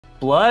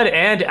Blood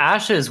and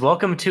Ashes,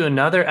 welcome to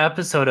another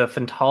episode of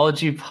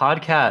Phantology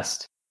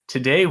Podcast.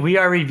 Today we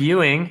are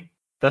reviewing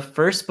the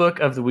first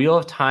book of the Wheel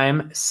of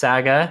Time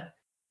saga,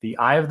 The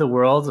Eye of the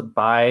World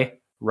by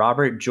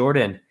Robert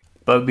Jordan.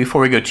 But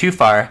before we go too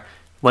far,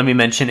 let me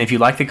mention if you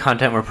like the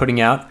content we're putting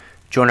out,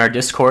 join our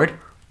Discord,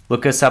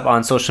 look us up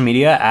on social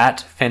media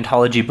at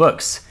Phantology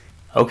Books.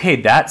 Okay,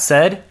 that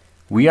said,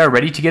 we are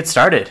ready to get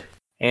started.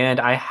 And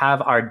I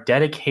have our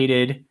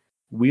dedicated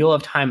Wheel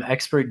of Time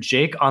expert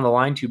Jake on the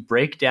line to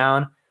break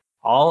down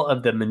all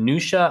of the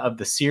minutia of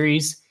the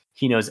series.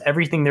 He knows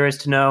everything there is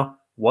to know.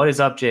 What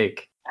is up,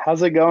 Jake?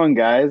 How's it going,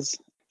 guys?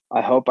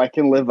 I hope I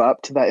can live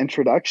up to that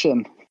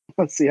introduction.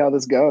 Let's see how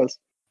this goes.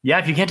 Yeah,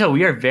 if you can't tell,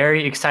 we are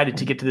very excited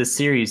to get to this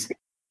series.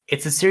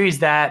 It's a series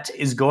that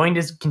is going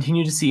to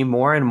continue to see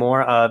more and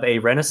more of a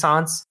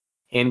renaissance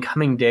in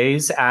coming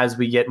days as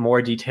we get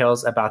more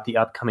details about the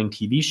upcoming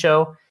TV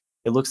show.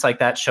 It looks like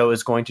that show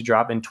is going to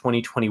drop in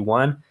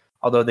 2021.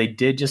 Although they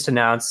did just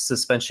announce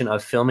suspension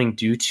of filming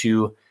due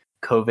to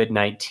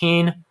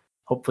COVID-19.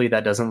 Hopefully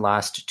that doesn't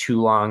last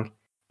too long.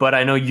 But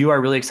I know you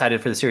are really excited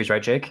for the series,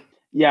 right, Jake?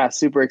 Yeah,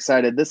 super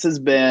excited. This has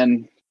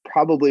been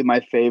probably my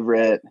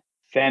favorite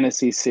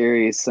fantasy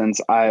series since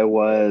I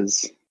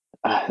was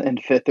in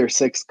 5th or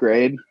 6th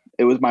grade.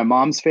 It was my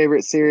mom's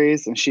favorite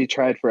series, and she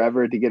tried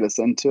forever to get us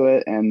into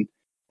it. And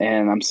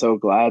I'm so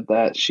glad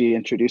that she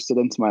introduced it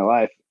into my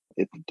life.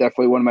 It's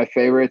definitely one of my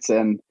favorites.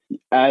 And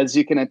as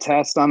you can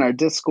attest on our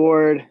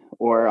Discord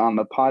or on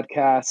the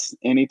podcast,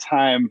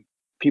 anytime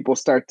people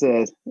start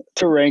to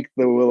rank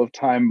the Wheel of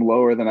Time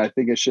lower than I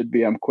think it should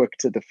be, I'm quick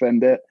to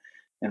defend it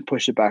and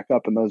push it back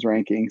up in those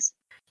rankings.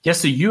 Yeah,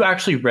 so you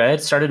actually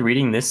started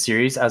reading this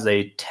series as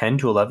a 10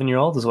 to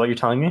 11-year-old, is what you're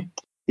telling me?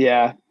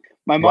 Yeah.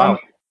 My mom,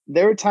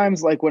 There were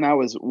times like when I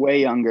was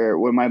way younger,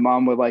 when my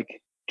mom would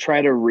like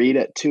try to read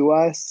it to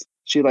us.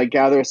 She'd like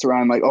gather us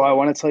around like, oh, I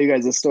want to tell you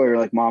guys this story. We're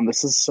like, Mom,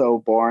 this is so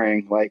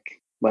boring.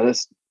 Like,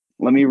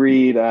 let me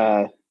read,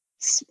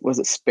 was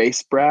it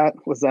Space Brat?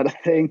 Was that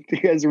a thing? Do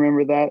you guys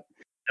remember that?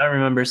 I don't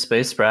remember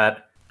Space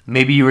Brat.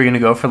 Maybe you were going to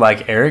go for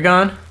like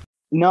Aragon?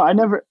 No, I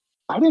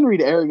didn't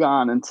read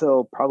Aragon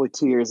until probably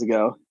 2 years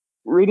ago.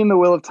 Reading The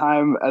Wheel of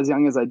Time as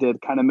young as I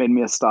did kind of made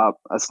me a snob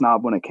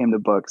when it came to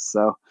books.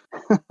 So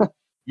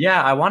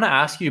yeah, I want to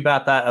ask you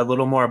about that a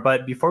little more.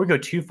 But before we go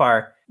too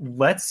far,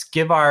 let's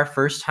give our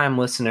first-time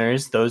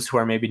listeners, those who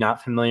are maybe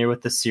not familiar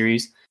with the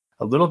series,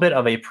 a little bit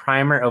of a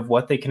primer of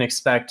what they can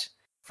expect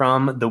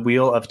from the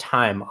Wheel of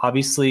Time.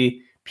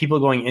 Obviously, people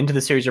going into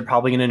the series are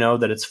probably going to know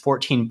that it's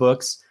 14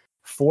 books,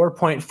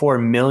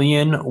 4.4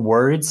 million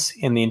words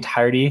in the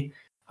entirety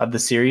of the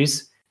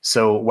series.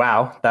 So,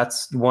 wow,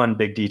 that's one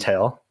big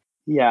detail.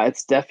 Yeah,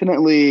 it's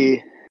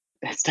definitely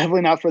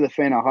not for the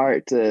faint of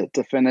heart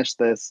to finish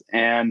this.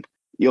 And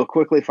you'll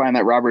quickly find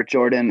that Robert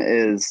Jordan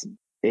is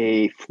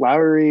a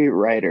flowery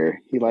writer.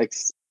 He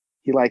likes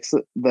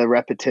the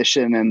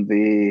repetition and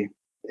the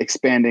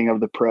expanding of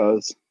the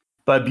prose.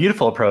 But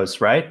beautiful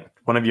prose, right?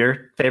 One of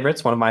your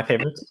favorites, one of my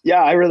favorites.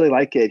 Yeah, I really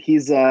like it.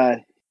 He's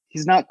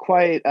not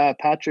quite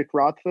Patrick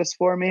Rothfuss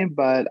for me,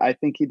 but I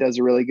think he does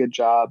a really good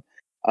job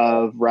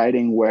of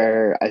writing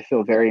where I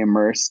feel very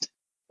immersed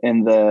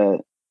in the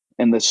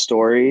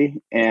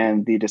story,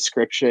 and the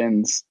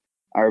descriptions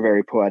are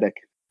very poetic.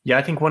 Yeah,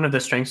 I think one of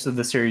the strengths of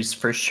the series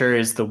for sure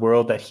is the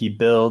world that he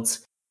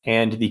builds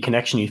and the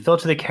connection you feel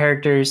to the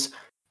characters.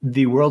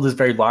 The world is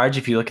very large.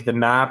 If you look at the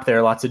map, there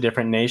are lots of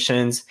different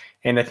nations.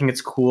 And I think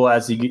it's cool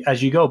as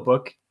you go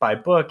book by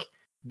book,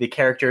 the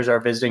characters are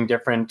visiting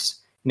different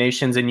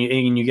nations, and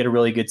you get a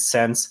really good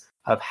sense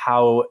of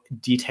how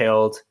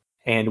detailed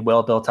and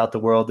well built out the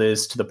world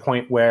is, to the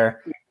point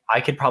where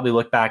I could probably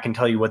look back and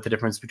tell you what the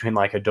difference between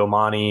like a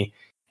Domani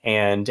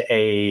and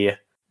a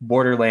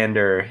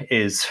Borderlander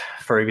is.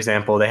 For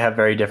example, they have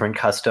very different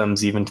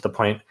customs, even to the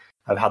point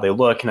of how they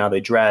look and how they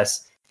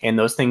dress. And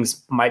those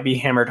things might be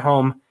hammered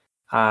home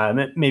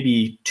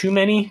maybe too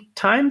many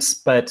times,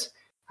 but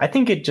I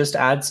think it just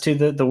adds to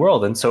the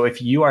world. And so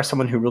if you are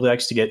someone who really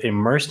likes to get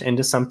immersed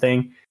into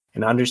something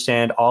and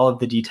understand all of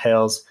the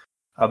details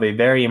of a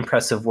very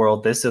impressive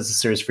world, this is a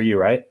series for you,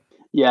 right?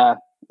 Yeah,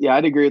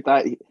 I'd agree with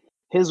that.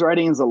 His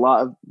writing is a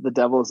lot of the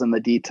devil's in the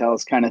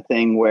details kind of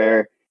thing,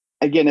 where,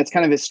 again, it's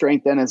kind of his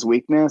strength and his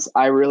weakness.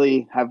 I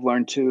really have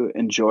learned to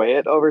enjoy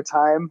it over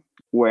time,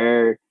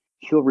 where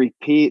he'll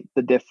repeat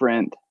the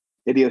different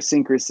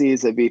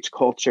idiosyncrasies of each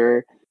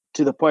culture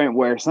to the point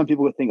where some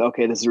people would think,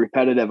 okay, this is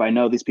repetitive. I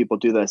know these people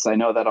do this. I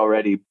know that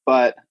already.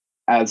 But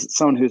as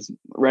someone who's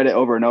read it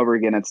over and over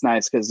again, it's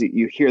nice because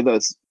you hear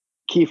those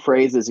key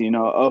phrases,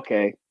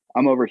 okay,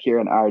 I'm over here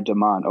in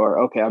Ardaman, or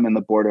okay, I'm in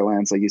the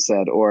Borderlands, like you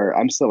said, or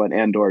I'm still in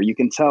Andor. You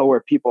can tell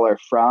where people are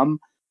from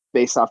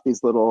based off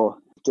these little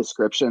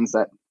descriptions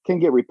that can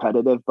get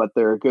repetitive, but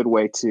they're a good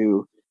way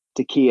to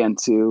key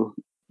into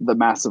the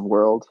massive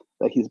world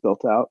that he's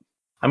built out.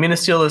 I'm going to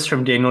steal this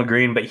from Daniel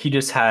Green, but he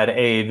just had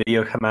a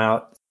video come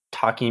out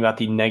talking about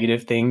the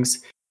negative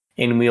things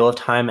in Wheel of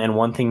Time. And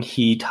one thing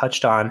he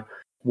touched on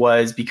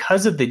was,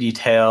 because of the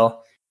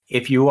detail,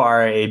 if you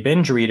are a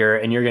binge reader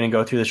and you're going to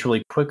go through this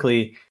really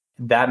quickly,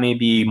 that may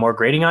be more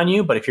grating on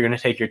you, but if you're going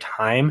to take your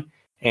time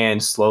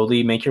and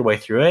slowly make your way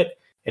through it,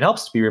 it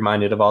helps to be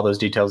reminded of all those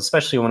details,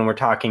 especially when we're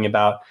talking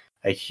about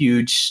a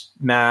huge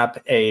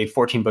map, a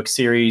 14-book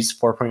series,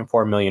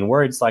 4.4 million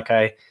words, like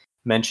I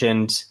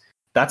mentioned.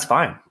 That's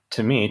fine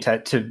to me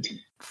to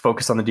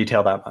focus on the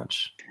detail that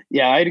much.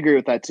 Yeah, I'd agree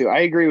with that too. I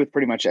agree with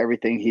pretty much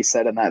everything he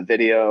said in that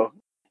video.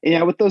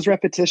 Yeah, with those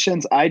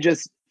repetitions, I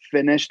just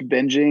finished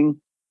binging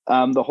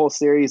the whole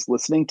series,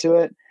 listening to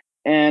it.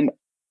 And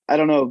I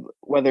don't know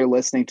whether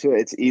listening to it,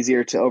 it's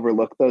easier to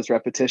overlook those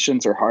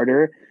repetitions or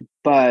harder.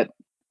 But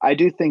I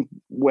do think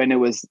when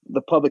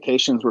the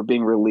publications were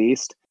being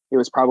released, it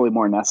was probably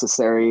more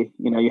necessary.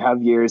 You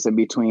have years in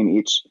between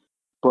each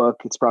book.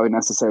 It's probably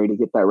necessary to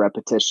get that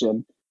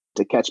repetition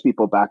to catch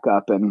people back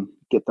up and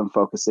get them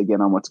focused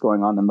again on what's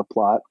going on in the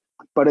plot.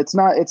 But it's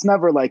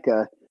never like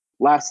a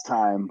last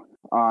time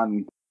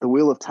on the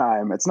Wheel of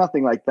Time. It's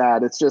nothing like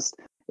that.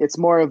 It's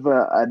more of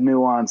a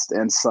nuanced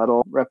and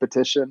subtle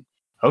repetition.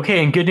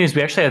 Okay, and good news,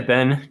 we actually have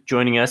Ben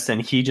joining us,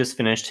 and he just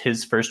finished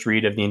his first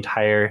read of the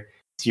entire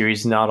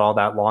series not all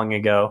that long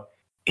ago.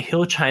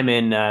 He'll chime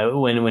in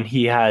when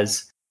he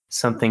has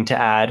something to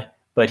add,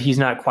 but he's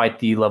not quite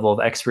the level of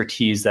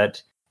expertise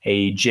that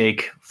a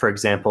Jake, for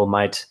example,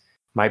 might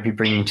be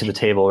bringing to the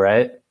table,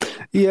 right?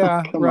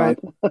 Yeah, right.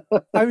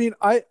 I mean,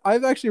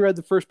 I've actually read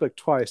the first book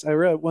twice. I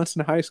read it once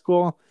in high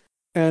school,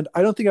 and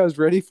I don't think I was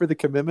ready for the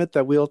commitment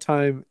that Wheel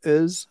Time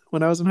is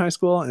when I was in high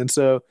school, and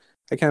so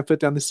I kind of put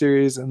down the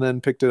series and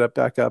then picked it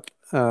back up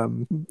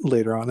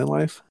later on in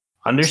life.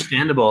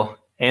 Understandable.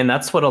 And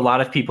that's what a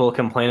lot of people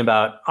complain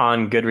about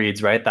on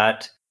Goodreads, right?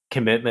 That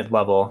commitment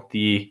level,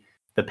 the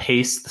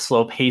pace, the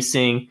slow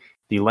pacing,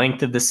 the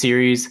length of the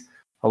series.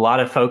 A lot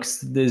of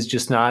folks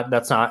that's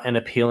not an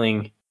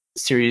appealing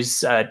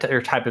series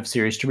or type of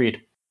series to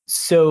read.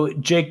 So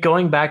Jake,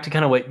 going back to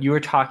kind of what you were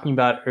talking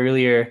about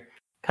earlier,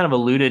 kind of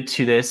alluded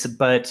to this,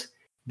 but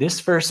this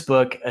first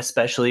book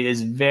especially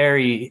is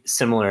very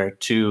similar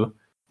to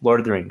Lord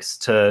of the Rings,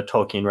 to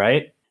Tolkien,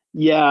 right?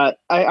 Yeah,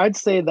 I'd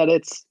say that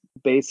it's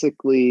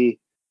basically,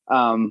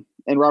 and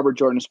Robert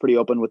Jordan is pretty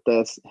open with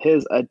this,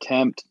 his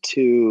attempt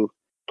to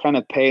kind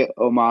of pay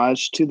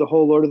homage to the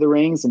whole Lord of the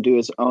Rings and do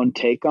his own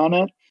take on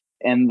it.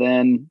 And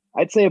then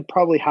I'd say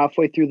probably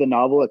halfway through the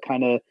novel, it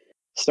kind of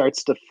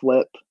starts to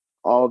flip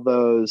all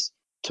those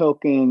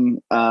Tolkien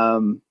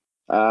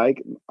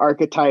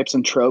archetypes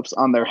and tropes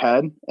on their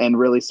head and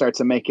really starts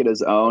to make it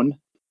his own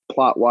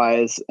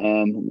plot-wise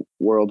and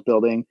world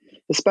building.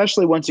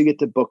 Especially once you get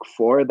to book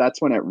 4,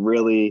 that's when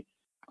the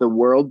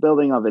world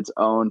building of its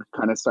own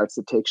kind of starts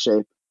to take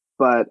shape.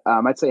 But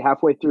I'd say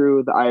halfway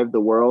through The Eye of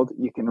the World,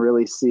 you can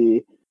really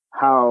see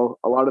how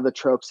a lot of the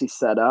tropes he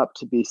set up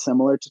to be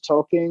similar to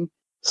Tolkien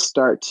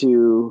start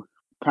to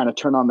kind of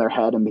turn on their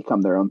head and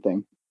become their own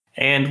thing.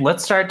 And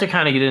let's start to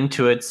kind of get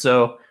into it.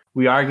 So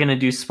we are going to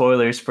do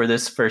spoilers for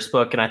this first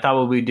book. And I thought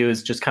what we'd do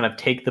is just kind of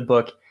take the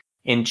book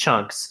in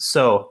chunks.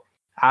 So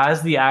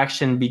as the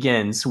action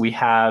begins, we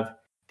have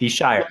the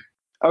Shire.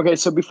 Okay,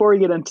 so before we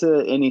get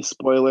into any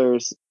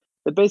spoilers,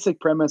 the basic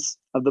premise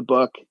of the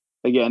book,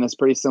 again, is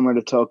pretty similar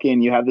to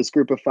Tolkien. You have this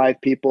group of 5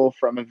 people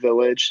from a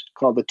village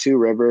called the Two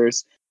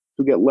Rivers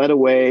who get led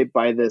away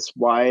by this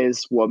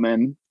wise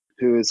woman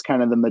who is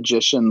kind of the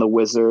magician, the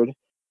wizard,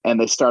 and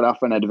they start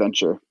off an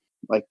adventure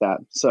like that.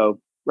 So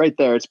right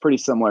there, it's pretty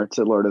similar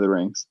to Lord of the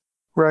Rings.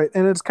 Right,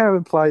 and it's kind of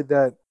implied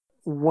that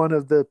one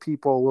of the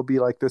people will be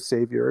like the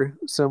savior,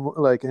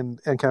 and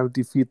kind of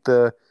defeat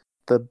the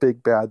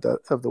big bad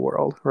of the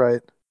world,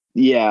 right?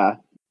 Yeah,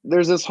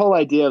 there's this whole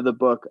idea of the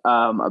book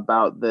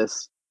about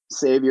this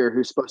savior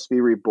who's supposed to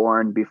be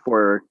reborn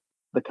before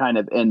the kind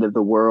of end of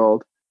the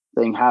world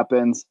thing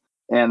happens,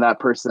 and that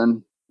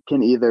person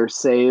can either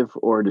save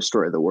or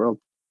destroy the world.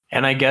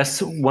 And I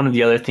guess one of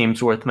the other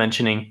themes worth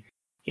mentioning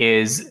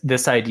is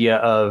this idea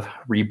of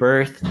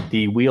rebirth.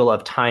 The Wheel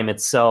of Time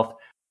itself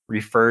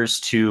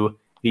refers to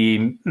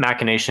the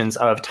machinations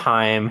of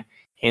time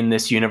in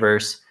this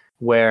universe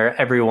where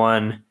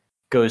everyone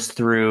goes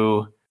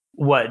through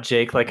what,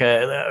 Jake, like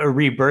a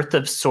rebirth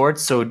of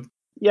sorts? So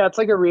yeah, it's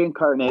like a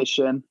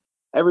reincarnation.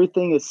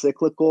 Everything is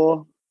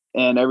cyclical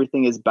and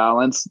everything is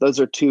balanced.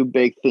 Those are 2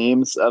 big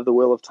themes of the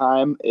Wheel of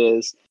Time,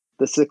 is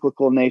the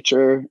cyclical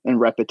nature and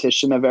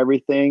repetition of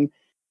everything,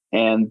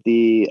 and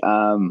the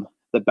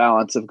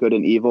balance of good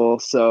and evil.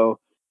 So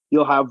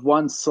you'll have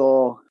one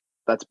soul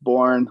that's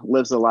born,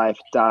 lives a life,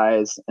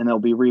 dies, and they'll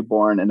be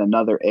reborn in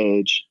another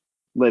age,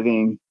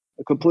 living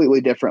a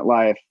completely different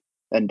life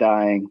and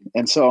dying,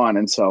 and so on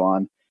and so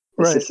on.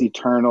 It's Right. this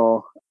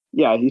eternal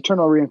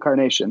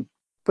reincarnation.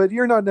 But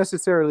you're not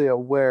necessarily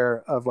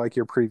aware of like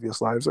your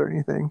previous lives or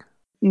anything.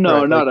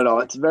 No, Right, not at all.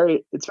 It's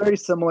very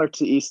similar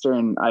to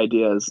Eastern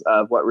ideas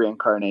of what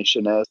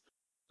reincarnation is.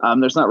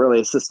 There's not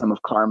really a system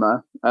of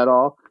karma at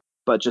all,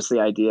 but just the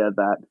idea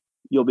that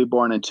you'll be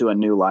born into a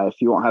new life.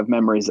 You won't have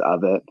memories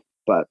of it,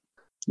 but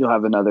you'll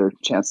have another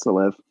chance to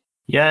live.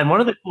 yeah, and one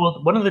of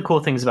the cool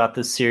things about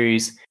this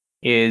series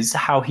is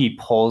how he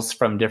pulls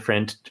from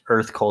different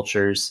Earth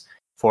cultures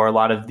for a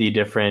lot of the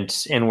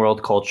different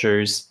in-world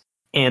cultures.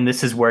 And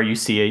this is where you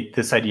see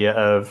this idea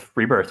of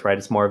rebirth, right?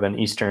 It's more of an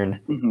Eastern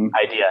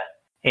idea.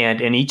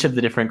 And in each of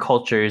the different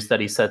cultures that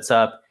he sets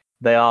up,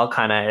 they all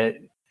kind of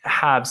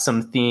have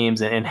some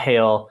themes and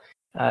hail.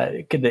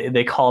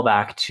 They call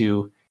back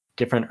to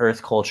different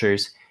Earth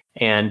cultures.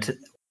 And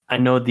I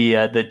know the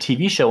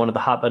TV show, one of the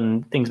hot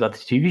button things about the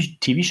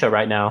TV show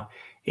right now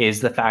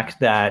is the fact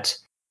that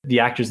the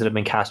actors that have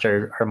been cast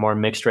are more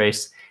mixed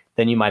race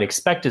than you might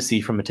expect to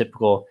see from a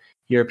typical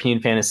European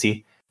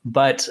fantasy.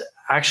 But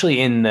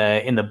actually in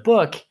the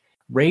book,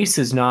 race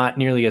is not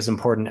nearly as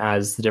important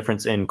as the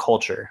difference in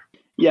culture.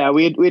 Yeah,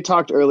 we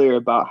talked earlier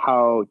about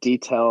how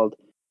detailed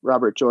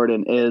Robert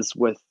Jordan is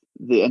with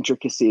the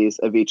intricacies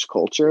of each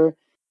culture,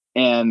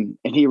 and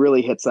he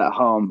really hits that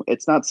home.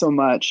 It's not so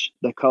much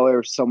the color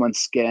of someone's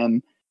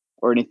skin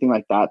or anything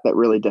like that that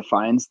really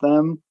defines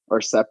them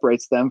or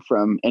separates them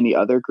from any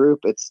other group.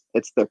 It's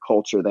their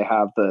culture. They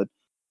have the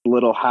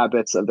little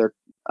habits of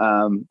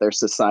their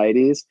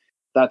societies.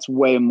 That's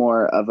way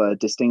more of a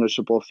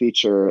distinguishable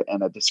feature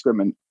and a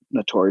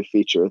discriminatory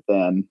feature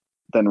than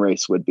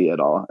race would be at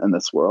all in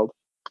this world.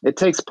 It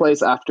takes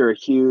place after a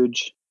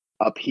huge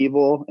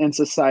upheaval in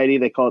society.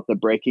 They call it the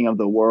breaking of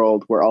the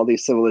world, where all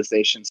these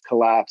civilizations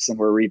collapse and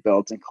were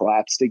rebuilt and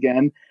collapsed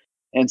again.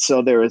 And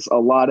so there is a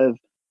lot of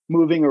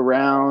moving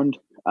around,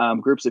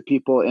 groups of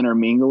people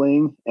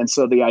intermingling. And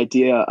so the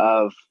idea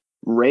of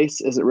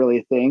race isn't really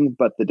a thing,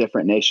 but the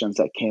different nations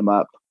that came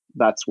up,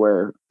 that's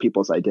where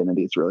people's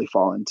identities really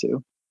fall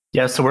into.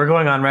 Yeah, so we're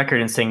going on record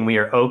and saying we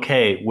are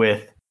okay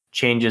with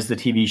changes the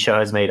TV show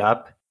has made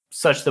up,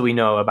 such that we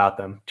know about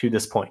them to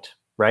this point,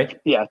 right?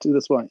 Yeah, to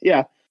this point.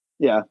 Yeah.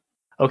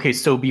 Okay,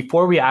 so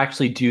before we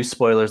actually do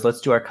spoilers,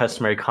 let's do our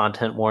customary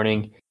content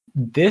warning.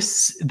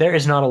 There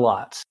is not a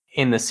lot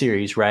in the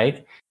series,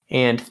 right?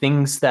 And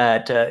things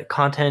that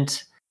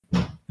content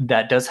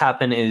that does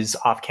happen is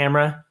off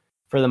camera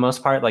for the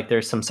most part. Like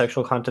there's some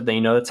sexual content that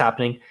you know that's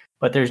happening,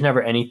 but there's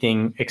never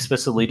anything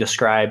explicitly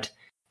described.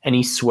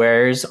 Any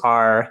swears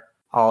are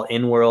all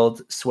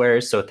in-world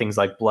swears, so things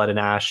like blood and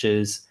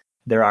ashes.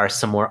 There are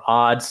some more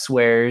odd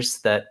swears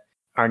that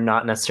are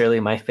not necessarily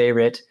my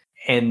favorite.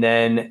 And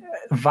then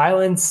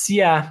violence,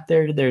 yeah,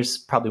 there's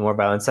probably more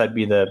violence. That'd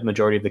be the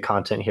majority of the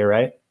content here,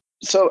 right?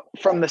 So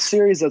from the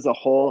series as a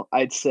whole,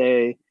 I'd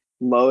say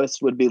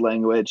lowest would be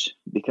language,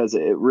 because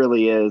it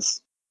really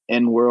is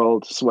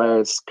in-world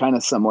swears, kind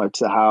of similar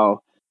to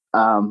how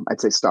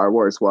I'd say Star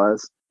Wars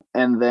was.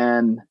 And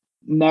then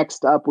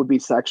next up would be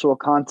sexual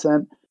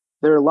content.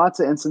 There are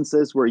lots of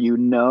instances where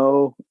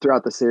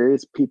throughout the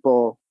series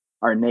people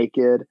are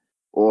naked,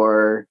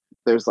 or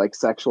there's like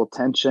sexual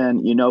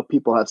tension.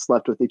 People have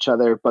slept with each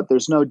other, but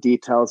there's no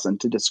details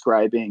into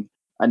describing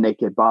a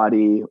naked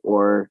body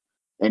or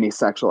any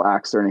sexual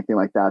acts or anything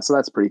like that. So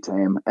that's pretty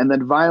tame. And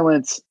then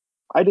violence,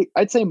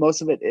 I'd say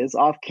most of it is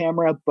off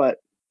camera, but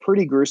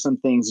pretty gruesome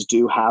things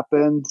do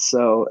happen.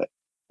 So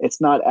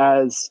it's not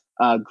as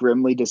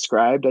grimly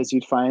described as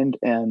you'd find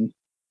in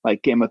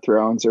like Game of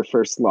Thrones or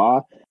First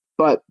Law,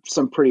 but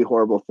some pretty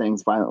horrible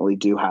things violently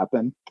do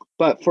happen.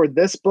 But for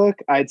this book,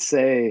 I'd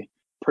say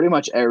pretty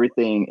much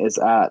everything is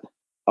at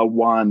a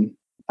 1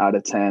 out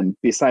of 10,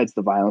 besides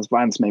the violence.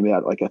 Violence maybe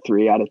at like a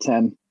 3 out of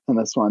 10 in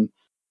this one.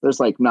 There's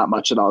like not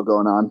much at all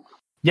going on.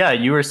 Yeah,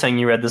 you were saying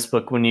you read this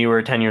book when you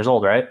were 10 years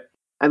old, right?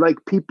 And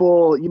like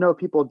people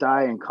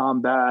die in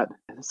combat.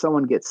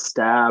 Someone gets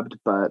stabbed,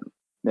 but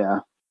yeah,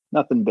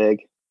 nothing big.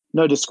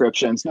 No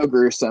descriptions, no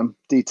gruesome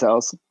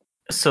details.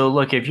 So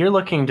look, if you're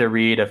looking to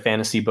read a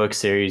fantasy book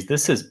series,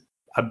 this is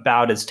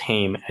about as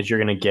tame as you're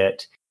going to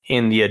get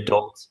in the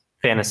adult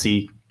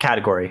fantasy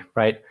category,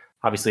 right?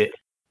 Obviously,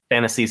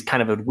 fantasy is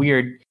kind of a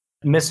weird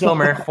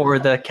misnomer for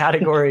the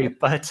category,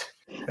 but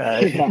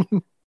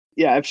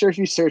yeah, I'm sure if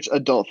you search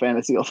adult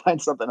fantasy, you'll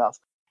find something else.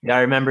 Yeah,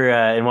 I remember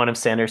in one of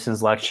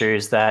Sanderson's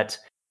lectures that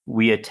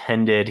we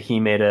attended, he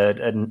made a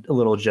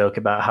little joke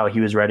about how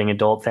he was writing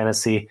adult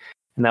fantasy,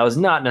 and that was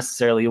not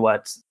necessarily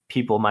what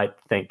people might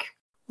think.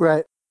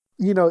 Right.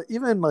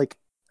 Even like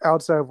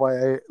outside of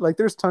YA, like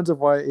there's tons of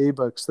YA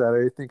books that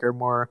I think are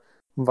more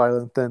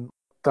violent than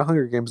The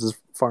Hunger Games is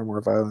far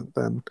more violent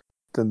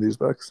than these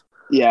books.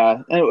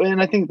 Yeah,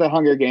 and I think The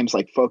Hunger Games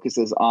like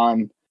focuses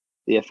on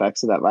the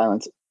effects of that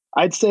violence.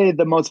 I'd say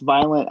the most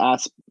violent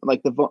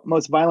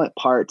most violent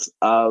parts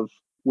of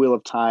Wheel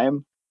of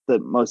Time, the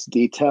most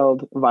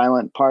detailed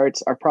violent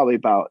parts, are probably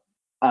about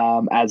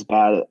as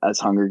bad as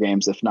Hunger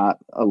Games, if not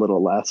a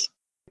little less.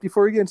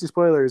 Before we get into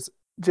spoilers,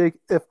 Jake,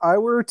 if I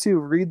were to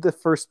read the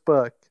first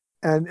book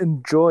and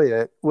enjoy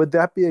it, would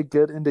that be a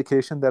good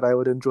indication that I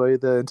would enjoy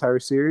the entire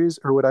series,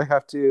 or would I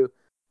have to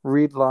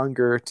read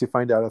longer to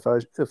find out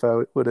if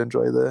I would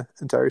enjoy the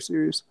entire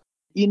series?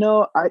 You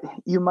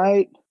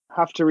might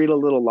have to read a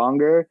little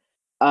longer.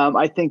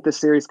 I think the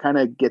series kind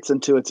of gets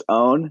into its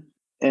own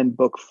in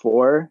book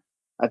 4.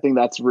 I think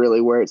that's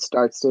really where it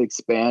starts to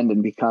expand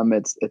and become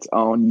its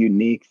own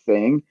unique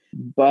thing.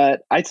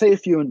 But I'd say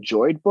if you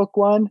enjoyed book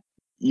 1,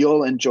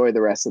 you'll enjoy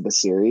the rest of the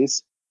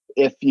series.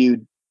 If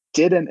you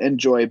didn't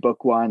enjoy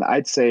book 1,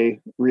 I'd say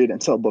read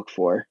until book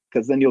 4,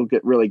 because then you'll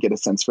really get a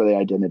sense for the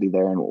identity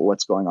there and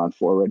what's going on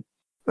forward.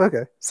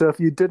 Okay, so if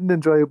you didn't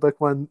enjoy book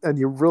one and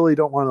you really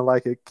don't want to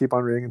like it, keep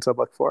on reading until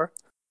book four.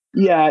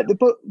 Yeah, the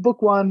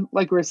book one,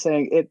 like we are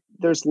saying,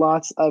 there's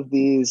lots of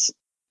these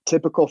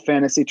typical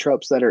fantasy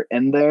tropes that are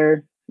in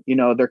there.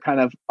 They're kind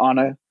of on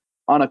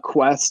a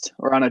quest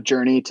or on a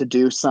journey to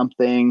do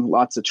something,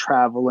 lots of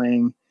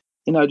traveling,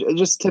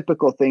 just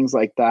typical things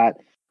like that.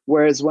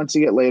 Whereas once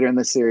you get later in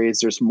the series,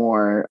 there's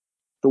more,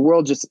 the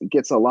world just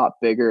gets a lot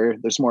bigger.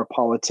 There's more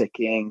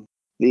politicking.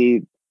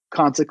 The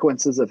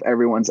consequences of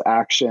everyone's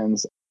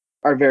actions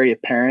are very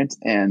apparent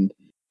and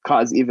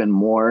cause even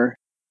more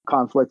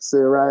conflicts to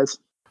arise.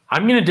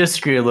 I'm going to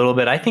disagree a little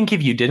bit. I think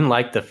if you didn't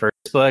like the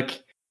first book,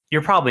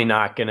 you're probably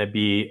not going to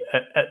be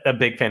a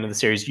big fan of the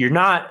series. You're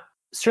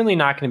certainly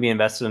not going to be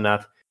invested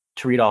enough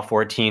to read all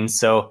 14.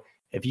 So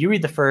if you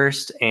read the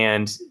first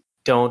and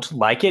don't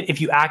like it,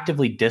 if you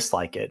actively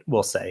dislike it,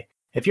 we'll say,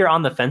 if you're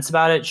on the fence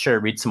about it, sure,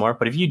 read some more.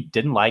 But if you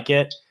didn't like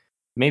it,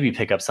 maybe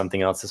pick up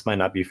something else. This might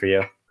not be for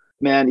you.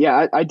 Man,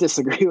 yeah, I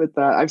disagree with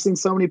that. I've seen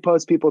so many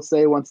posts people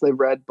say once they've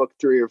read book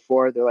 3 or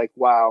 4, they're like,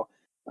 wow,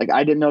 like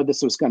I didn't know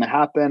this was going to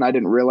happen. I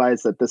didn't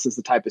realize that this is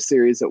the type of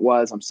series it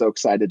was. I'm so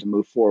excited to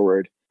move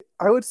forward.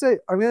 I would say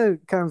I'm going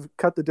to kind of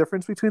cut the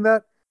difference between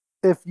that.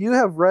 If you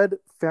have read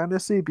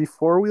fantasy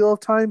before Wheel of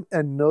Time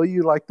and know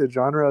you like the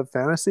genre of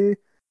fantasy,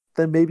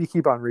 then maybe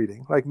keep on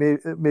reading. Like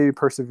maybe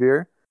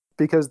persevere,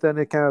 because then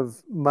it kind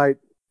of might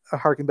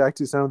harken back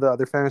to some of the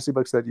other fantasy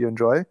books that you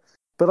enjoy.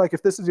 But like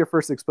if this is your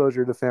first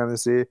exposure to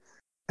fantasy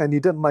and you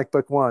didn't like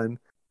book one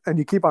and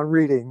you keep on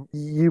reading,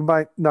 you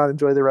might not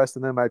enjoy the rest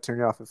and then might turn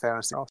you off of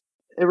fantasy.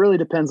 It really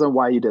depends on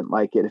why you didn't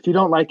like it. If you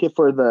don't like it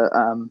for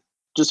the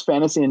just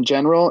fantasy in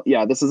general,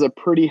 yeah, this is a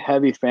pretty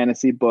heavy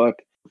fantasy book,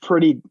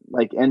 pretty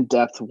like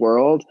in-depth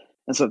world.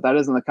 And so if that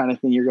isn't the kind of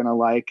thing you're going to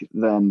like,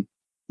 then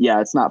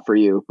yeah, it's not for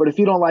you. But if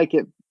you don't like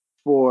it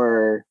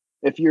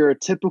if you're a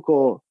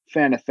typical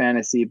fan of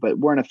fantasy, but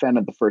weren't a fan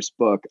of the first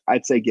book,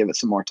 I'd say give it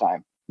some more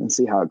time and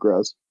see how it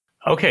grows.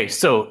 Okay,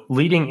 so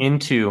leading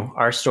into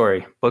our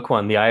story, book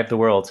one, The Eye of the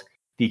World,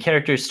 the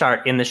characters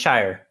start in the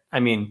Shire. I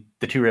mean,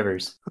 the Two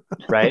Rivers,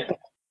 right?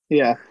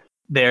 Yeah.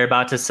 They're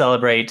about to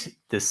celebrate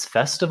this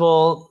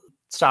festival.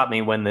 Stop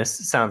me when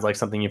this sounds like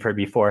something you've heard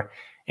before.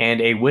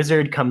 And a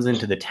wizard comes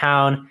into the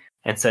town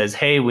and says,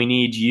 hey, we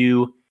need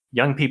you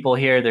young people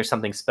here. There's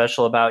something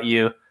special about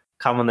you.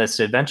 Come on this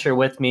adventure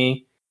with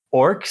me.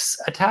 Orcs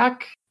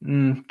attack?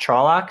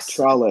 Trollocs?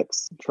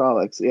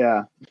 Trollocs,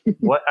 yeah.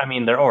 What? I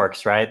mean, they're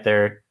orcs, right?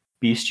 They're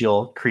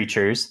bestial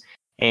creatures.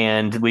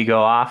 And we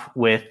go off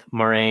with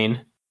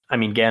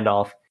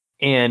Gandalf.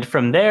 And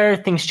from there,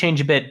 things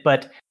change a bit.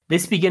 But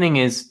this beginning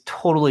is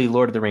totally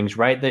Lord of the Rings,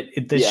 right?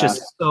 It's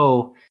just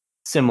so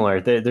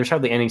similar. There's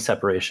hardly any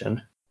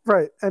separation.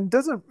 Right. And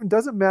doesn't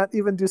Matt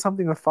even do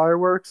something with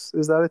fireworks?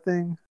 Is that a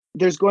thing?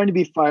 There's going to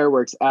be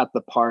fireworks at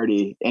the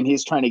party, and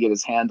he's trying to get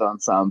his hand on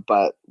some,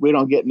 but we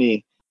don't get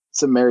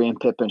some Merry and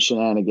Pippin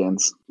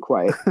shenanigans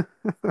quite.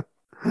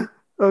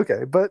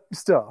 Okay, but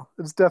still,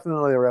 it's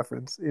definitely a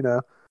reference,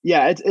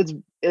 Yeah,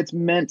 it's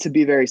meant to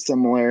be very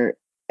similar.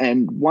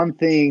 And one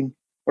thing,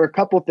 or a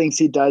couple things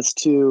he does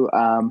to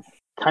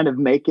kind of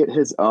make it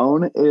his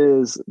own,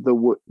 is the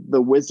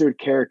wizard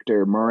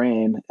character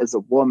Moraine is a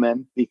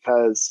woman,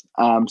 because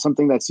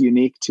something that's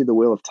unique to the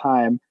Wheel of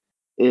Time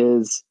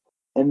is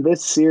in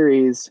this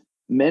series,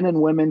 men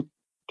and women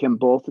can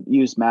both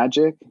use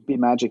magic, be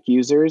magic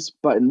users,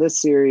 but in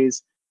this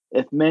series,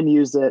 if men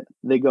use it,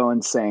 they go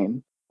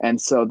insane. And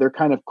so they're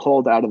kind of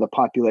culled out of the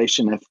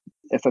population.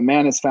 If a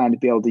man is found to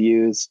be able to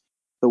use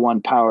the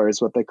one power,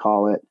 is what they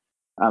call it,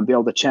 be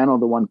able to channel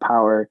the one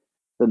power,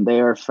 then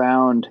they are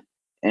found,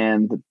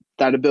 and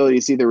that ability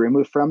is either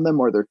removed from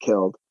them or they're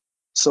killed.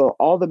 So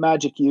all the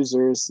magic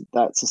users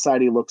that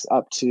society looks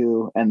up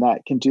to and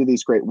that can do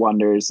these great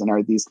wonders and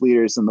are these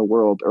leaders in the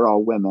world are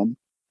all women.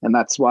 And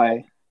that's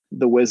why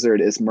the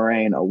wizard is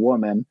Moraine, a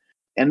woman.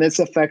 And this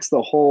affects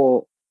the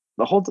whole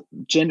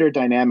gender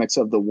dynamics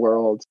of the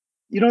world.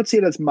 You don't see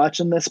it as much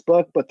in this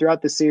book, but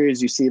throughout the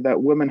series, you see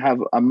that women have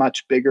a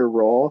much bigger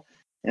role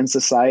in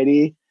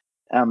society,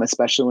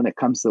 especially when it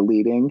comes to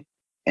leading,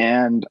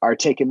 and are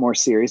taken more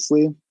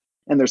seriously.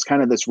 And there's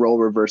kind of this role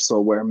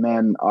reversal where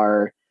men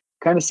are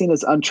kind of seen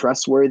as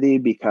untrustworthy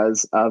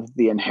because of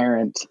the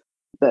inherent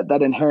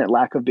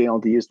lack of being able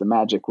to use the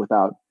magic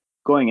without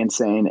going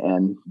insane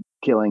and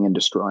killing and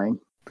destroying.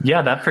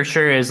 Yeah, that for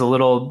sure is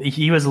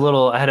he was a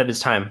little ahead of his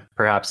time,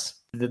 perhaps.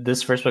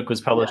 This first book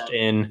was published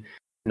in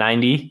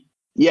 90.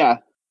 Yeah.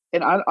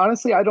 And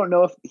honestly, I don't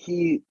know if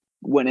he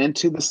went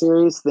into the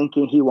series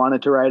thinking he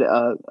wanted to write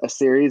a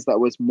series that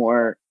was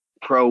more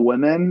pro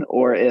women,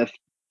 or if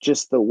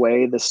just the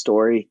way the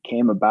story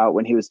came about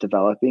when he was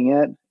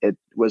developing it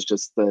was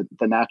just the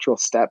natural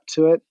step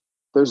to it.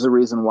 There's a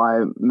reason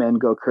why men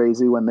go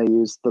crazy when they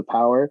use the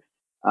power.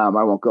 I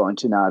won't go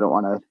into now. I don't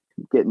want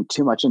to get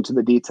too much into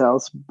the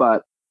details,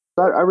 but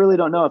I really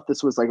don't know if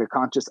this was like a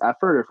conscious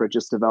effort or if it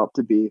just developed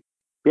to be.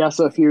 Yeah.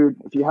 So if you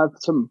have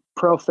some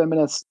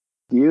pro-feminist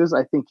views,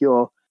 I think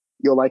you'll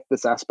like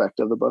this aspect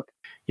of the book.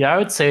 Yeah, I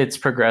would say it's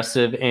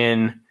progressive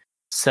in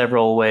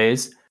several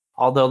ways.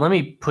 Although let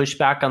me push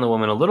back on the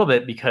woman a little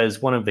bit,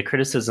 because one of the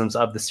criticisms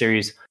of the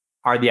series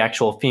are the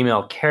actual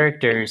female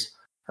characters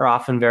are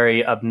often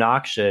very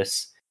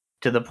obnoxious,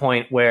 to the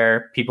point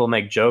where people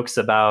make jokes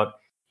about,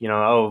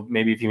 oh,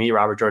 maybe if you meet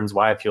Robert Jordan's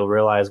wife, you'll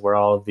realize where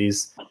all of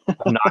these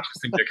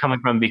obnoxious things are coming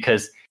from,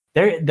 because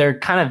they're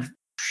kind of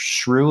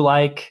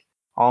shrew-like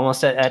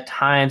almost at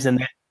times,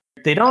 and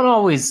they don't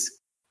always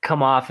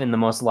come off in the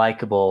most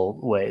likable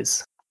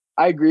ways.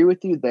 I agree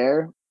with you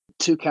there.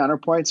 2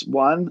 counterpoints.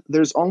 One,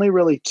 there's only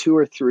really 2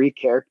 or 3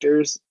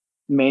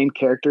 main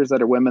characters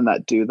that are women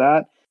that do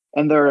that.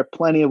 And there are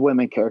plenty of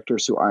women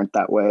characters who aren't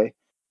that way.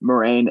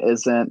 Moraine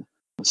isn't,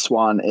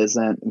 Swan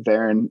isn't,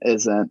 Varen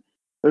isn't.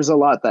 There's a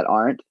lot that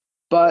aren't.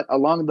 But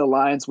along the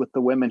lines with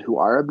the women who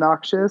are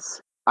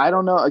obnoxious, I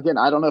don't know. Again,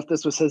 I don't know if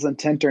this was his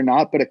intent or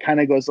not, but it kind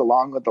of goes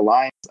along with the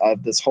lines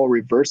of this whole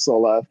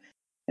reversal of,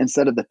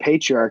 instead of the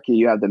patriarchy,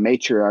 you have the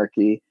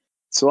matriarchy.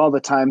 So all the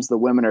times the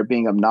women are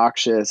being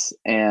obnoxious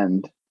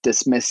and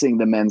dismissing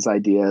the men's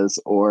ideas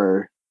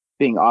or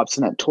being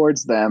obstinate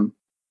towards them,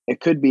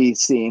 it could be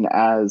seen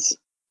as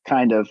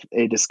kind of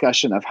a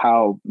discussion of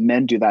how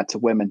men do that to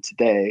women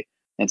today.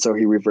 And so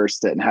he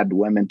reversed it and had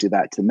women do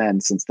that to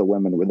men, since the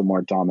women were the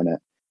more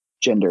dominant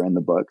gender in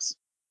the books.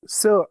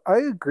 So I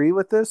agree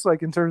with this,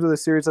 like in terms of the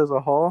series as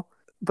a whole,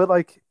 but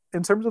like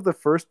in terms of the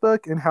first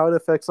book and how it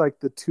affects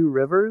like the 2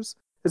 rivers,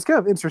 it's kind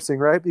of interesting,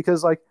 right?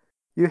 Because like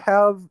you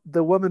have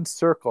the women's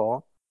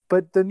circle,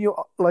 but then you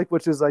like,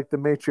 which is like the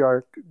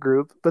matriarch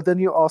group, but then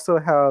you also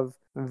have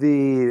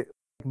the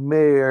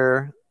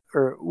mayor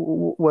or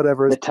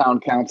whatever, the town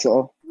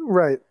council,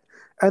 right?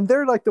 And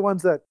they're like the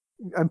ones that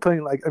I'm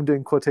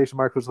doing quotation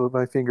marks with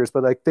my fingers,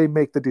 but like they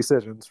make the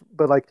decisions.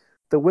 But like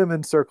the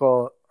women's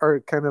circle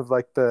are kind of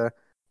like the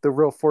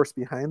real force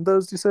behind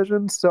those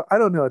decisions. So I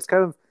don't know. It's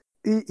kind of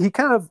he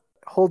kind of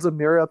holds a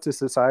mirror up to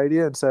society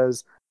and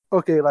says,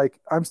 okay, like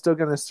I'm still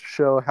going to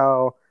show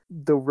how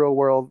the real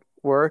world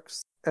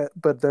works,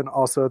 but then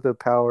also the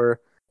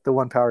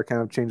one power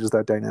kind of changes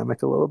that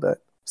dynamic a little bit.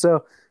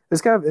 So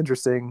it's kind of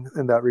interesting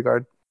in that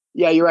regard.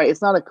 Yeah, you're right.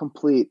 It's not a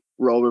complete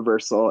role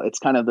reversal. It's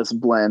kind of this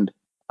blend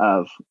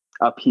of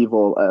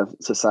upheaval of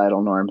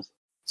societal norms.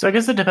 So I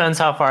guess it depends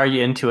how far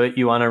into it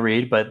you want to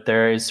read, but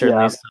there is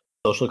certainly some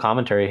social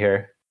commentary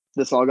here.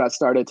 This all got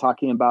started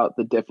talking about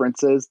the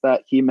differences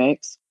that he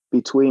makes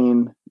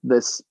between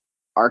this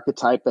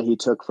archetype that he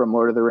took from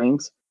Lord of the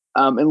Rings.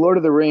 In Lord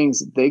of the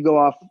Rings, they go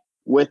off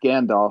with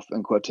Gandalf,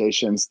 in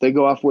quotations. They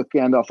go off with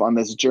Gandalf on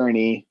this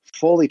journey,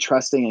 fully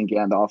trusting in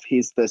Gandalf.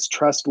 He's this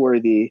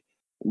trustworthy,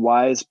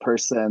 wise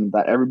person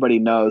that everybody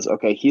knows,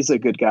 okay, he's a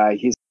good guy.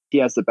 He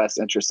has the best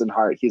interest in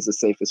heart. He's the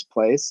safest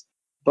place.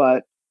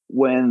 But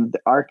when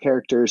our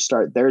characters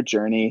start their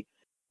journey,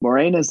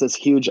 Moraine is this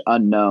huge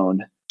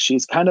unknown.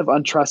 She's kind of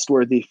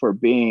untrustworthy for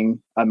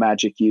being a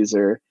magic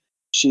user.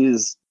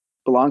 She's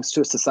belongs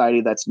to a society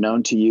that's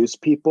known to use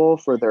people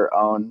for their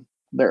own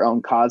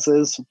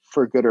causes,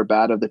 for good or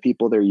bad of the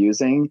people they're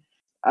using.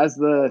 As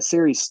the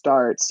series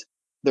starts,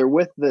 they're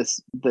with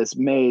this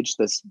mage,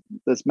 this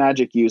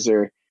magic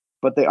user,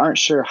 but they aren't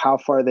sure how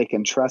far they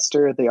can trust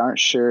her. They aren't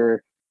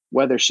sure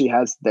whether she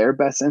has their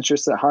best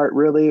interests at heart,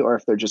 really, or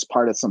if they're just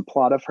part of some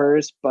plot of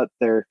hers, but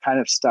they're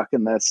kind of stuck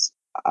in this,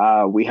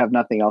 we have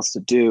nothing else to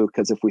do,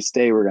 because if we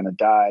stay, we're going to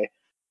die.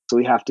 So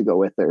we have to go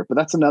with her. But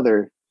that's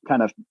another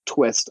kind of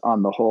twist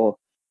on the whole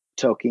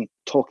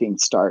Tolkien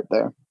start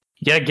there.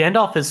 Yeah,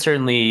 Gandalf is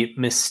certainly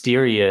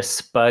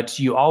mysterious, but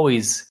you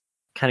always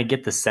kind of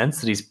get the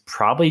sense that he's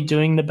probably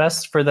doing the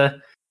best for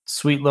the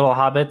sweet little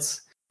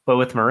hobbits. But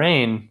with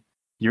Moraine,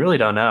 you really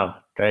don't know,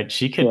 right?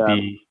 She could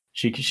be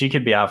she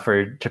could be out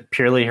for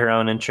purely her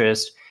own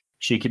interest.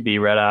 She could be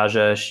Red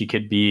Aja. She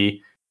could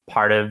be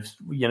part of,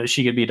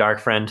 she could be Dark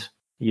Friend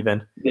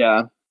even.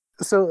 Yeah.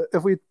 So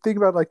if we think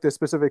about like the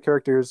specific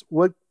characters,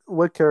 what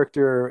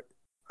character,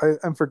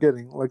 I'm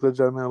forgetting, like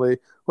legitimately,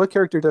 what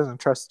character doesn't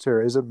trust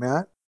her? Is it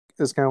Matt?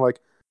 It's kind of like,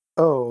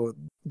 oh,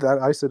 that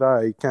Aes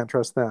Sedai, can't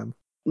trust them.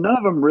 None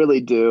of them really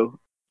do.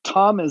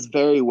 Tom is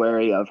very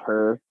wary of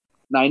her.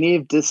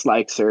 Nynaeve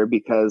dislikes her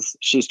because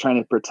she's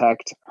trying to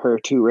protect her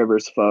Two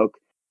Rivers folk.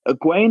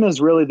 Egwene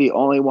is really the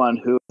only one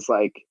who is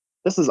like,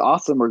 this is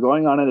awesome. We're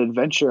going on an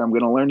adventure. I'm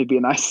going to learn to be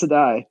an Aes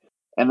Sedai.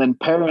 And then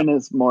Perrin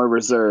is more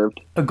reserved.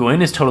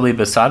 Egwene is totally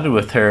besotted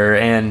with her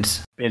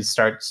and it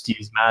starts to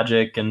use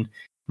magic, and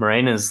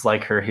Moraine is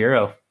like her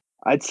hero.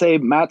 I'd say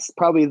Matt's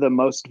probably the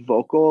most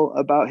vocal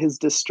about his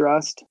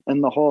distrust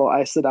in the whole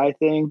Aes Sedai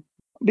thing,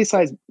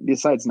 besides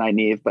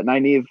Nynaeve. But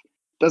Nynaeve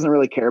doesn't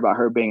really care about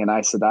her being an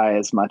Aes Sedai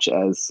as much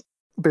as...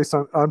 Based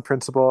on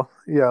principle.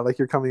 Yeah, like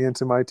you're coming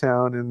into my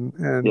town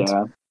and...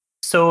 Yeah.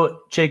 So,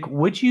 Jake,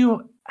 would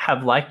you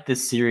have liked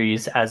this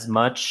series as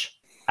much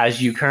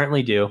as you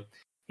currently do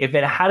if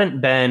it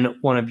hadn't been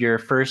one of your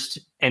first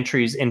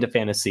entries into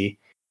fantasy?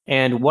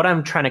 And what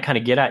I'm trying to kind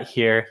of get at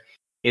here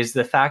is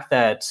the fact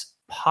that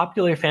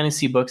popular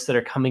fantasy books that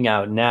are coming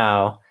out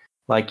now,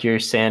 like your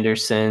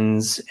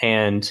Sandersons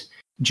and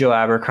Joe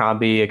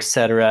Abercrombie,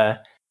 etc.,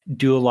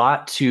 do a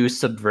lot to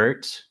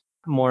subvert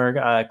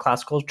more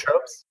classical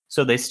tropes.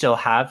 So they still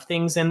have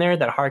things in there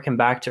that harken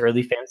back to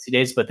early fantasy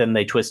days, but then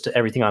they twist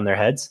everything on their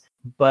heads.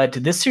 But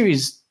this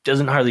series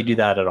doesn't hardly do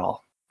that at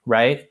all,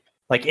 right?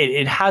 Like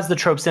it has the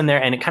tropes in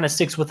there and it kind of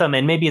sticks with them,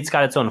 and maybe it's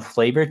got its own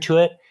flavor to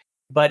it,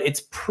 but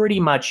it's pretty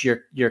much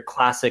your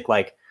classic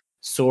like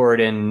sword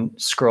and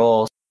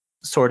scroll,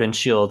 sword and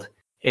shield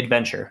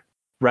adventure,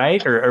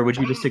 right? Or would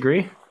you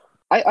disagree?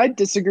 I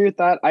disagree with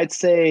that. I'd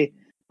say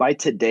by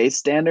today's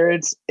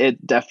standards,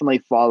 it definitely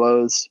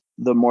follows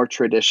the more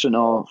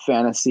traditional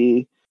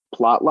fantasy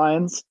plot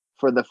lines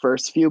for the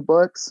first few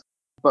books,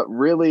 but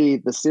really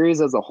the series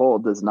as a whole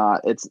does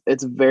not. It's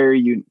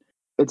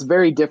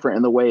very different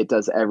in the way it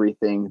does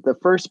everything. The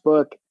first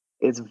book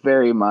is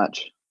very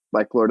much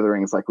like Lord of the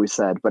Rings, like we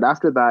said, but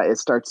after that, it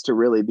starts to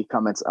really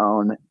become its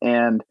own.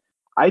 And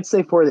I'd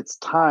say for its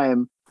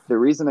time, the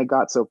reason it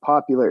got so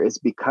popular is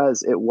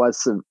because it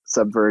was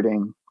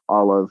subverting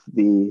all of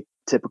the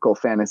typical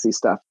fantasy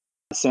stuff.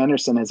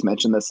 Sanderson has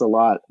mentioned this a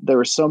lot. There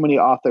were so many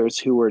authors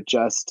who were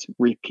just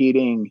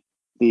repeating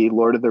the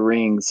Lord of the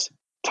Rings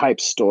type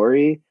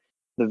story,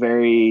 the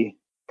very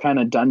kind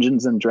of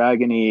Dungeons and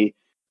Dragony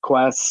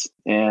quests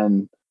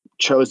and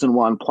chosen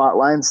one plot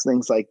lines,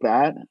 things like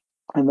that.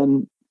 And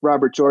then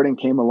Robert Jordan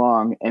came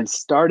along and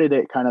started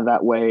it kind of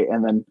that way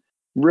and then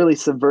really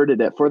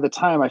subverted it. For the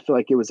time, I feel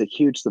like it was a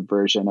huge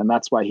subversion, and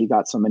that's why he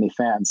got so many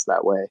fans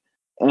that way.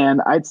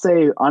 And I'd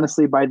say,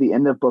 honestly, by the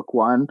end of book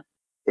one,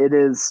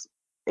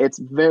 it's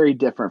very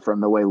different from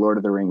the way Lord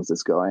of the Rings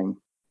is going.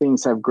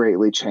 Things have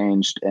greatly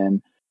changed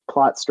and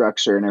plot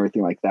structure and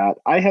everything like that.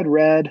 I had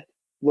read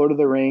Lord of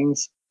the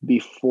Rings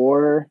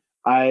before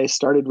I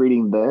started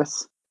reading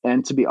this.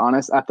 And to be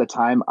honest, at the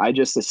time, I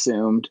just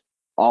assumed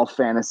all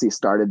fantasy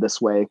started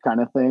this way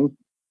kind of thing.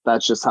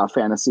 That's just how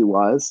fantasy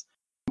was.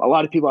 A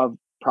lot of people have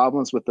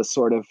problems with the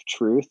Sword of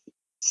Truth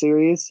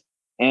series.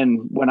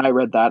 And when I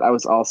read that, I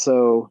was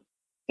also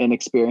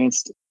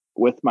inexperienced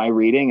with my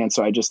reading. And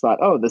so I just thought,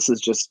 oh, this is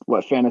just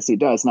what fantasy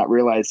does, not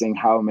realizing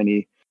how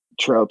many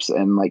tropes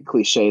and like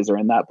cliches are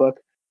in that book.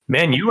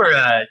 Man, you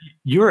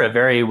were a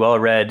very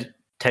well-read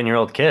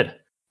 10-year-old kid.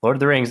 Lord of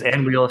the Rings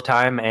and Wheel of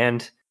Time,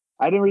 and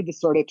I didn't read the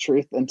Sword of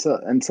Truth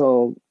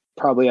until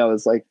probably I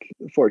was like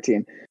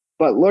 14.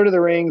 But Lord of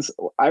the Rings,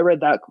 I read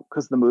that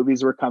because the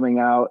movies were coming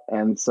out,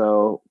 and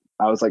so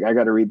I was like, I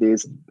got to read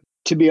these.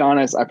 To be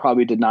honest, I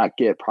probably did not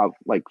get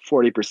like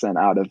 40%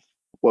 out of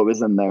what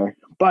was in there,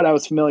 but I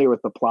was familiar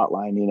with the plot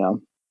line, you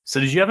know. So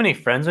did you have any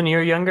friends when you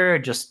were younger?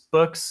 Just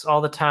books all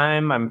the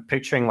time? I'm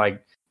picturing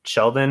like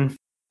Sheldon.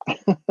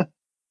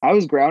 I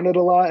was grounded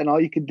a lot, and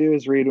all you could do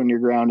is read when you're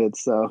grounded.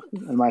 So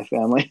in my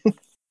family.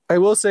 I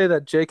will say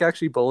that Jake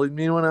actually bullied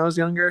me when I was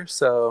younger,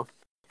 so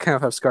kind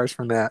of have scars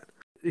from that.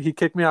 He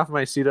kicked me off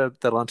my seat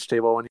at the lunch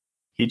table when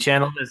He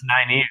channeled his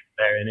 9E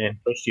there and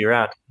pushed you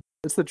around.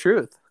 It's the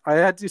truth. I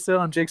had to sit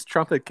on Jake's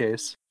trumpet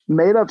case.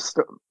 Made up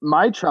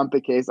my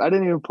trumpet case. I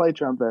didn't even play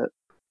trumpet.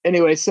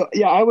 Anyway, so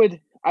yeah,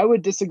 I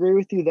would disagree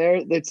with you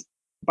there. That's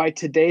by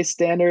today's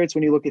standards,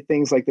 when you look at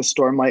things like the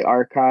Stormlight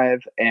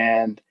Archive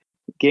and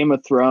Game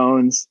of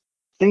Thrones,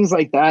 things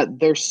like that,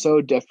 they're so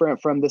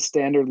different from the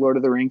standard Lord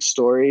of the Rings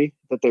story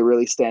that they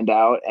really stand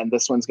out. And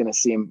this one's going to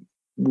seem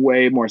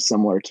way more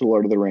similar to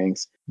Lord of the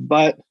Rings.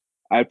 But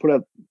I put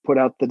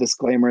out the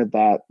disclaimer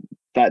that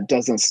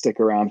doesn't stick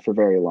around for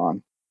very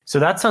long. So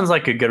that sounds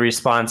like a good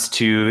response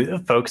to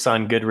folks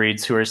on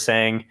Goodreads who are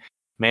saying,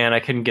 man, I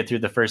couldn't get through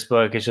the first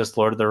book. It's just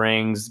Lord of the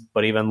Rings,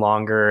 but even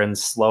longer and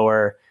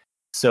slower.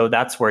 So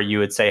that's where you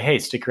would say, hey,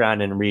 stick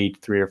around and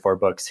read 3 or 4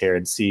 books here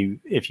and see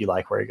if you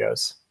like where it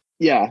goes.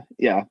 Yeah.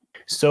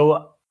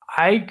 So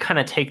I kind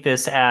of take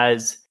this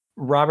as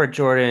Robert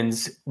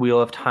Jordan's Wheel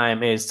of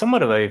Time is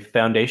somewhat of a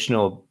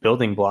foundational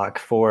building block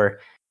for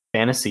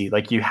fantasy.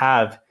 Like you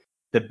have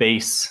the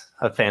base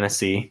of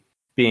fantasy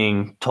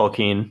being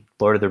Tolkien,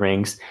 Lord of the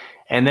Rings.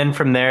 And then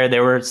from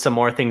there were some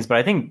more things, but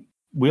I think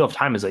Wheel of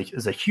Time is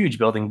a huge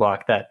building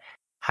block that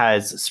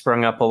has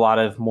sprung up a lot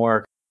of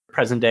more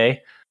present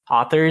day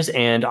authors.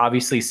 And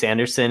obviously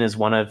Sanderson is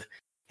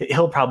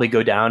he'll probably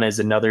go down as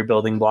another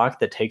building block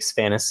that takes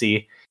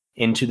fantasy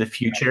into the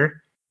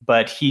future,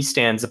 but he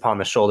stands upon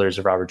the shoulders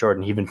of Robert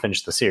Jordan. He even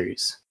finished the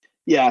series.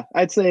 Yeah,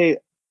 I'd say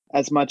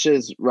as much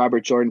as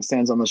Robert Jordan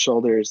stands on the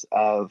shoulders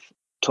of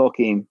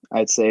Tolkien,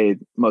 I'd say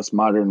most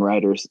modern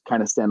writers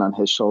kind of stand on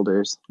his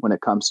shoulders when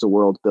it comes to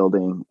world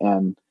building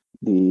and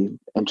the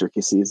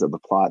intricacies of the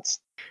plots.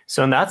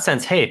 So in that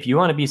sense, hey, if you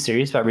want to be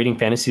serious about reading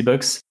fantasy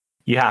books,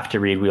 you have to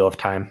read Wheel of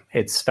Time.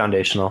 It's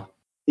foundational.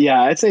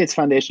 Yeah, I'd say it's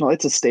foundational.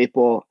 It's a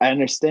staple. I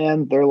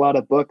understand there are a lot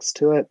of books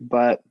to it,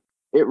 but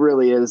it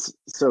really is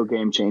so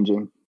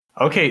game-changing.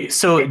 Okay,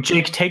 so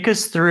Jake, take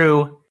us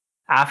through,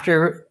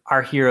 after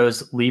our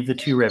heroes leave the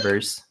 2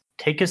 rivers,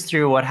 take us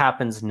through what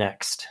happens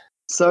next.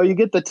 So you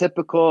get the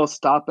typical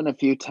stop in a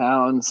few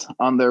towns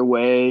on their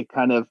way,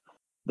 kind of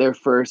their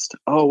first,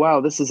 oh,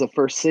 wow, this is a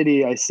first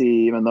city I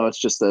see, even though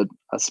it's just a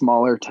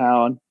smaller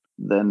town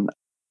than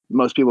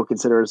most people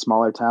consider it a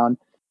smaller town.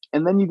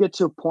 And then you get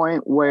to a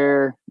point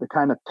where the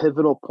kind of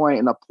pivotal point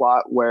in a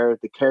plot where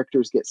the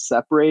characters get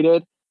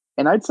separated.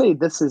 And I'd say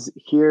this is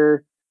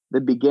here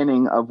the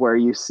beginning of where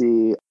you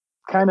see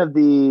kind of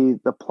the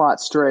plot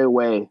stray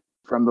away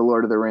from the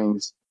Lord of the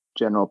Rings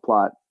general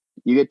plot.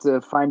 You get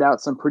to find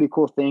out some pretty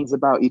cool things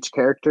about each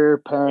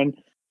character. Perrin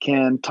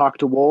can talk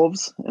to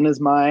wolves in his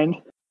mind.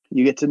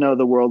 You get to know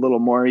the world a little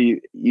more.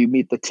 You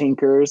meet the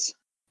Tinkers.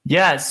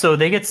 Yeah, so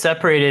they get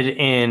separated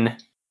in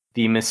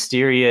the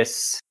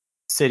mysterious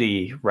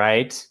city,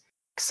 right?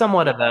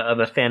 Somewhat of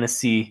a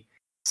fantasy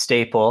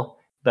staple,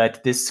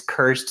 but this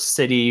cursed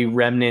city,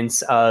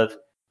 remnants of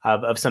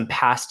some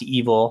past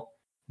evil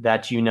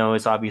that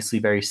is obviously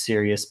very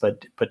serious,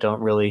 but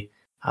don't really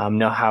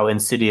know how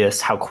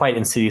quite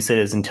insidious it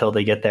is until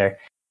they get there.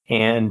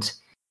 And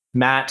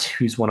Matt,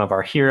 who's one of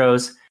our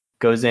heroes,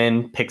 goes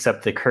in, picks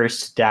up the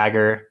cursed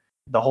dagger.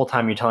 The whole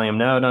time you're telling him,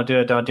 no,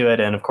 don't do it.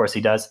 And of course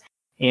he does.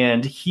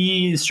 And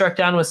he's struck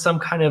down with some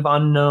kind of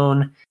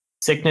unknown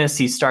sickness.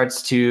 He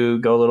starts to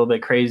go a little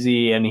bit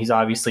crazy, and he's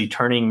obviously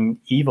turning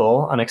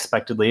evil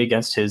unexpectedly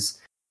against his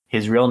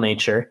real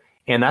nature.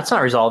 And that's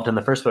not resolved in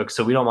the first book,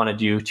 so we don't want to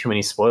do too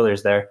many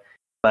spoilers there.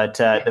 But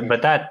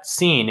that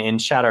scene in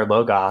Shadar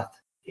Logoth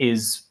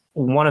is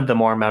one of the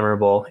more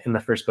memorable in the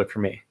first book for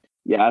me.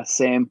 Yeah,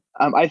 same.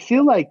 I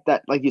feel like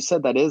that, like you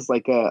said, that is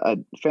like a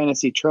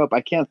fantasy trope. I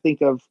can't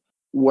think of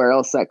where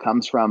else that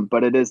comes from,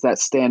 but it is that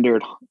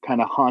standard kind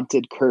of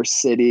haunted,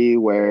 cursed city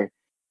where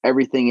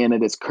everything in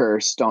it is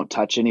cursed, don't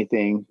touch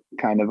anything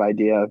kind of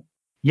idea.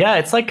 Yeah,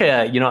 it's like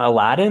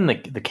Aladdin,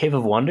 the Cave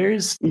of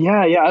Wonders. Yeah,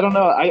 I don't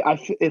know.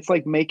 It's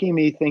like making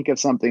me think of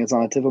something. It's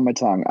on the tip of my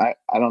tongue.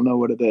 I don't know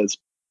what it is.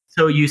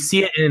 So you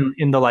see it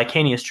in the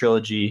Lycanius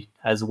trilogy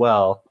as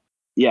well.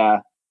 Yeah,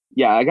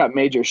 I got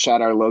major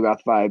Shadar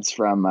Logoth vibes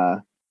from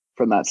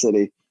that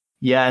city.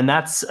 Yeah, and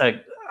that's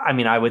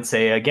I would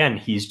say again,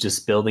 he's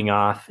just building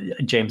off.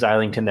 James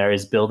Islington there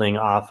is building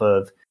off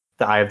of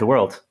the Eye of the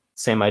World.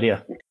 Same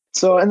idea.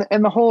 So,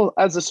 and the whole,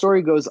 as the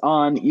story goes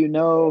on,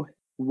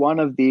 one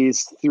of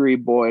these three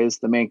boys,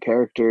 the main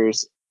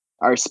characters,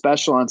 are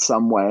special in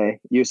some way.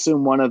 You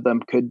assume one of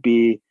them could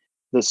be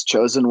this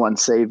chosen one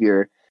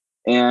savior.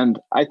 And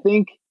I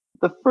think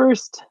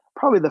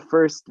probably the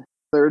first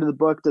third of the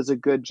book does a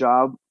good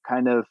job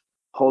kind of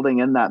holding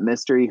in that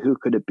mystery. Who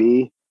could it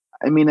be?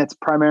 I mean, it's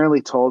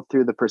primarily told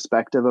through the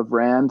perspective of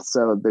Rand,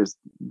 so there's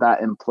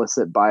that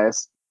implicit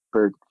bias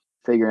for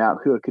figuring out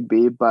who it could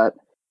be. But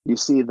you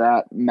see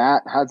that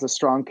Matt has a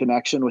strong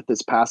connection with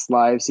his past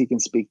lives. He can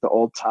speak the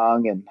old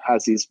tongue and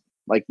has these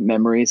like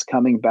memories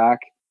coming back.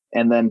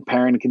 And then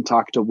Perrin can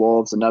talk to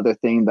wolves, another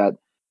thing that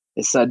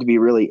is said to be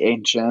really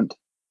ancient,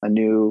 a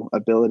new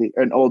ability,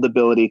 or an old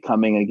ability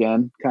coming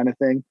again kind of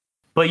thing.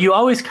 But you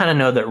always kind of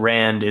know that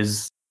Rand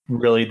is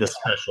really the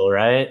special,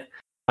 right?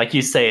 Like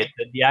you say,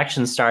 the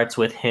action starts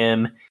with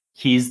him.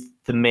 He's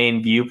the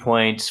main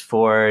viewpoint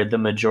for the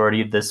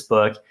majority of this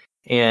book.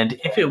 And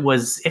if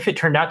it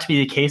turned out to be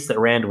the case that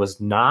Rand was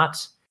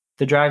not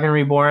the Dragon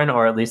Reborn,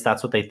 or at least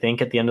that's what they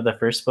think at the end of the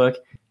first book,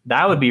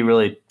 that would be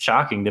really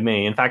shocking to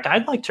me. In fact,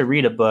 I'd like to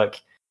read a book.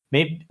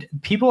 Maybe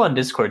people on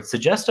Discord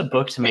suggest a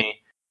book to me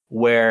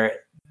where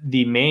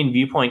the main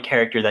viewpoint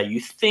character that you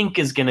think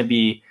is going to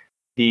be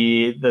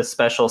the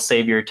special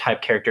savior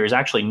type character is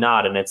actually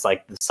not, and it's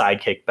like the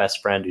sidekick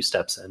best friend who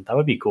steps in. That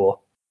would be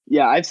cool.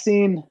 Yeah, I've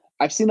seen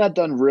that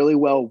done really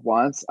well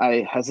once.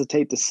 I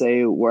hesitate to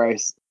say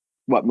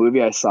what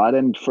movie I saw it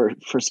in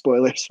for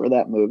spoilers for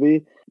that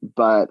movie,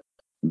 but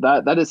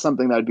that is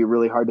something that would be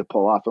really hard to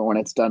pull off, and when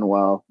it's done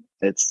well,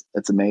 it's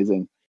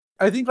amazing.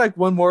 I think like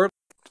one more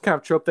kind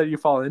of trope that you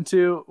fall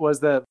into was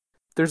that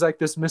there's like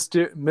this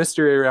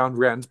mystery around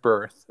Rand's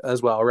birth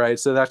as well, right?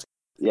 So that's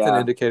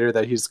an indicator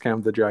that he's kind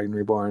of the Dragon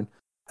Reborn.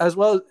 As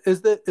well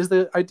is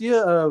the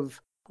idea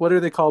of, what are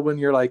they called when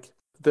you're like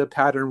the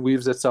pattern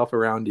weaves itself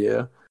around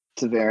you?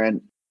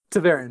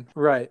 Ta'veren,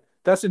 right.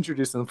 That's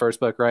introduced in the first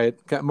book, right?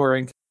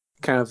 Moiraine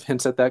kind of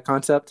hints at that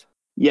concept.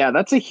 Yeah,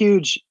 that's a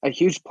huge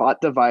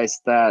plot device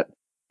that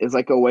is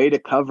like a way to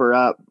cover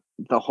up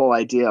the whole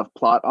idea of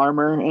plot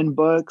armor in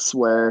books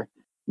where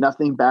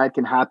nothing bad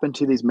can happen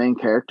to these main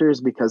characters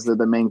because they're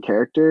the main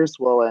characters.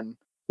 Well, in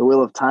the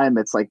Wheel of Time,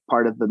 it's like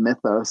part of the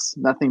mythos.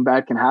 Nothing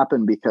bad can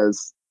happen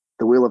because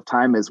the Wheel of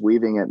Time is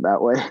weaving it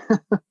that way.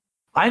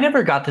 I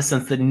never got the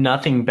sense that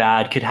nothing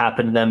bad could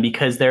happen to them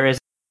because there is a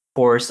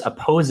force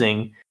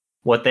opposing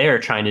what they are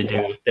trying to do.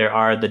 Yeah. There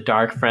are the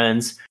Dark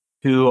Friends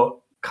who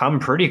come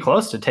pretty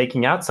close to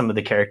taking out some of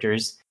the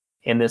characters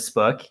in this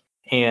book.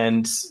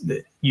 And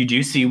you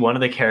do see one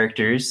of the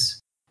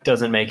characters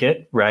doesn't make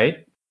it,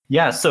 right?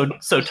 Yeah, so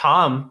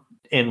Tom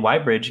in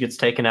Whitebridge gets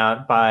taken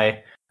out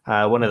by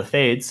one of the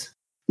Fades.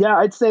 Yeah,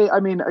 I'd say,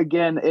 I mean,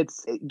 again, it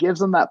gives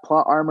them that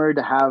plot armor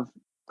to have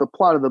the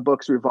plot of the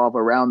books revolve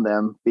around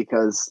them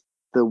because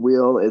the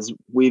wheel is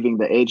weaving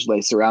the age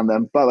lace around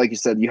them. But like you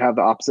said, you have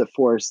the opposite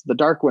force. The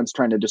Dark One's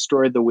trying to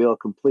destroy the wheel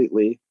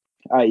completely,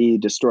 i.e.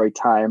 destroy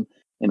time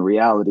and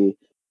reality.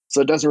 So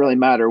it doesn't really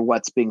matter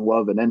what's being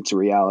woven into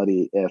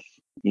reality if,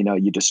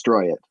 you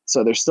destroy it.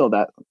 So there's still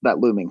that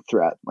looming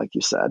threat, like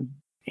you said.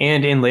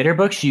 And in later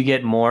books, you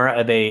get more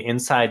of a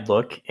inside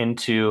look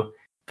into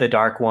the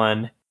Dark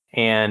One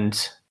and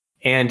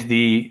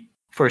the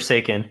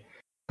Forsaken.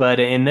 But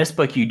in this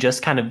book, you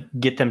just kind of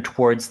get them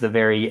towards the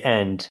very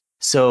end.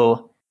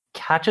 So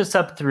catch us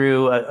up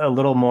through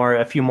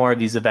a few more of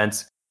these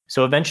events.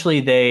 So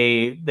eventually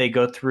they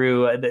go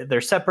through,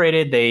 they're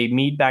separated, they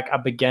meet back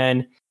up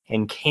again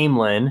in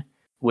Camelin,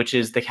 which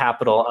is the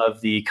capital of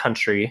the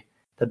country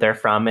that they're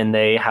from, and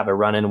they have a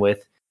run-in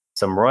with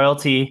some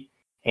royalty.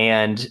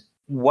 And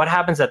what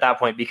happens at that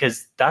point?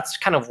 Because that's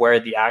kind of where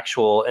the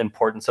actual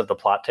importance of the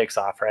plot takes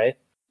off, right?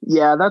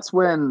 Yeah, that's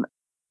when,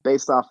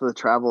 based off of the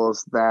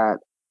travels that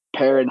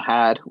Perrin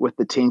had with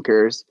the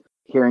Tinkers,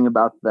 hearing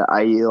about the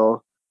Aiel,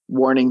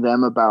 warning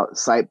them about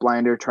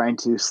Sightblinder trying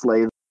to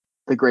slay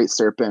the Great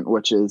Serpent,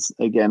 which is,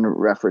 again,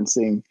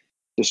 referencing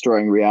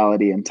destroying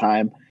reality and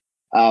time.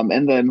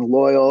 And then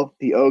Loyal,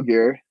 the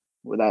Ogier,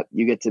 that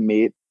you get to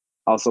meet.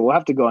 Also, we'll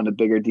have to go into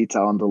bigger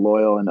detail into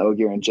Loyal and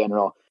Ogier in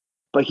general.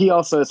 But he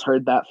also has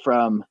heard that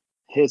from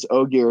his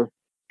Ogier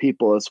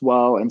people as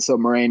well. And so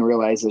Moraine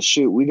realizes,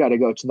 shoot, we got to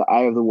go to the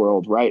Eye of the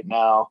World right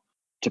now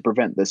to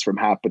prevent this from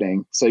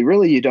happening. So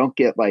really, you don't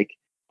get like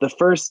the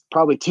first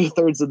probably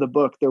 2/3 of the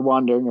book, they're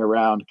wandering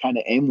around kind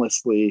of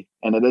aimlessly.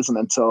 And it isn't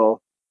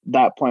until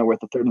that point with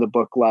the third of the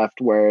book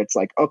left where it's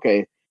like,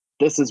 okay,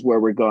 this is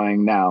where we're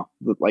going now.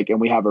 Like, and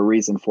we have a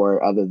reason for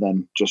it other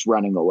than just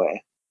running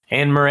away.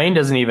 And Moraine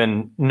doesn't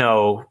even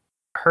know.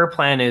 Her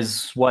plan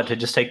is what, to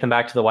just take them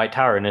back to the White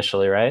Tower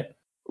initially, right?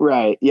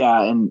 Right.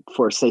 Yeah. And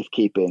for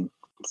safekeeping.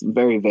 It's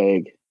very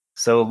vague.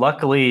 So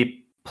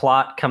luckily,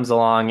 plot comes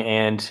along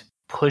and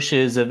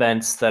pushes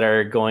events that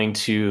are going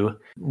to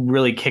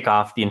really kick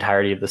off the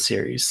entirety of the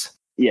series.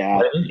 Yeah.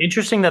 But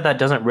interesting that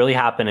doesn't really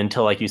happen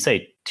until, like you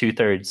say,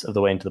 2/3 of the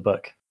way into the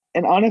book.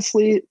 And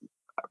honestly,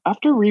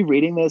 after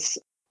rereading this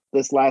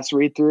last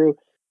read through,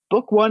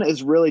 book 1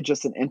 is really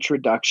just an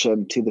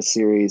introduction to the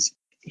series.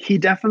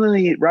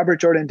 Robert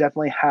Jordan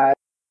definitely had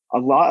a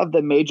lot of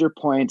the major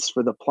points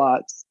for the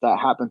plots that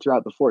happened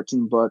throughout the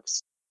 14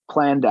 books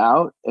planned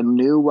out and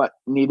knew what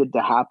needed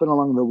to happen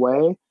along the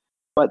way.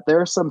 But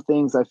there are some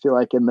things I feel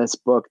like in this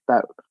book,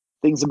 that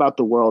things about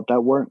the world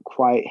that weren't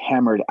quite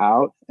hammered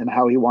out and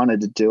how he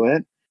wanted to do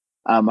it.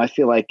 I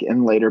feel like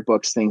in later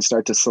books, things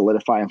start to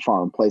solidify and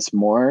fall in place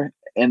more.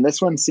 And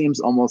this one seems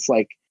almost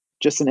like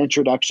just an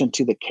introduction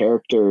to the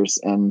characters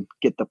and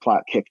get the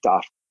plot kicked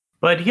off.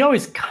 But he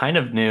always kind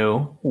of knew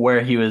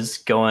where he was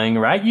going,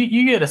 right?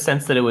 You get a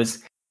sense that it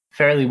was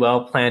fairly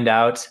well planned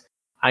out.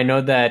 I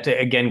know that,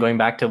 again, going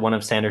back to one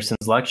of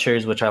Sanderson's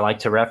lectures, which I like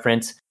to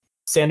reference,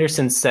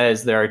 Sanderson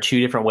says there are 2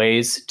 different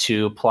ways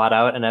to plot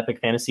out an epic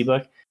fantasy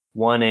book.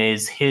 One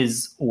is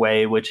his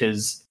way, which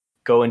is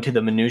go into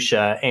the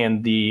minutia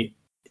and the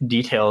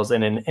details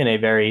in a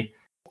very,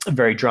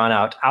 very drawn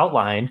out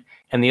outline.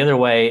 And the other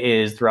way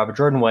is the Robert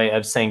Jordan way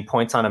of saying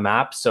points on a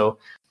map. So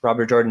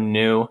Robert Jordan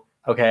knew,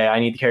 okay, I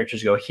need the characters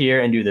to go here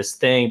and do this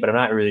thing, but I'm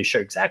not really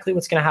sure exactly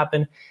what's going to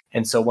happen.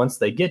 And so once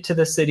they get to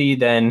the city,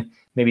 then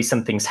maybe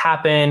some things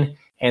happen,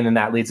 and then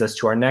that leads us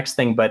to our next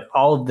thing. But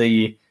all of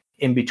the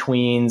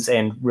in-betweens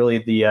and really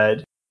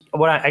the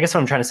what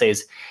I'm trying to say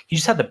is he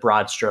just had the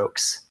broad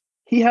strokes.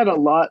 He had a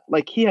lot,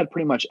 like he had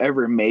pretty much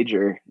every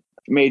major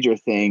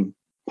thing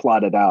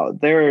plotted out.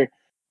 There are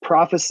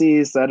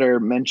prophecies that are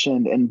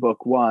mentioned in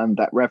book 1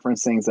 that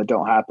reference things that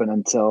don't happen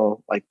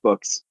until like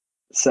books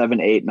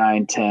 7, 8,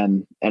 9,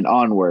 10 and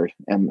onward,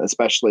 and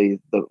especially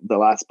the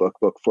last book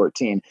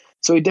 14.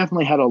 So he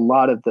definitely had a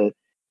lot of the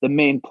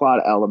main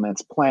plot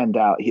elements planned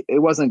out.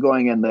 It wasn't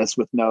going in this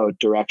with no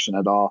direction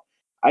at all.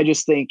 I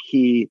just think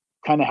he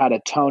kind of had a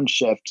tone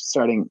shift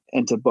starting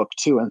into book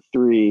 2 and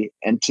 3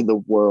 into the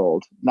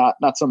world. Not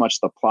so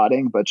much the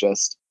plotting, but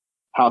just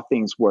how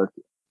things work.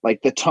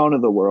 Like the tone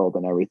of the world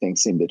and everything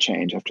seemed to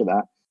change after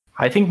that.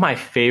 I think my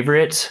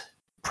favorite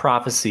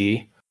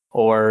prophecy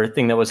or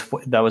thing that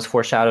was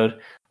foreshadowed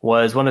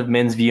was one of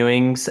Min's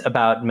viewings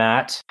about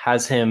Matt,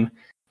 has him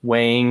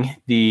weighing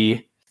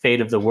the fate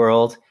of the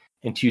world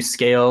in 2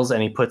 scales,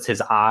 and he puts his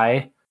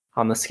eye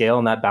on the scale,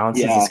 and that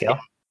balances the scale.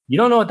 You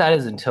don't know what that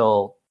is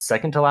until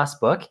second to last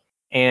book.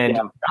 And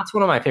that's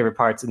one of my favorite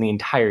parts in the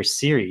entire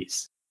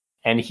series.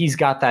 And he's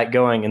got that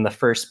going in the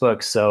first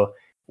book. So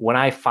when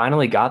I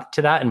finally got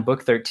to that in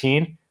book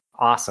 13,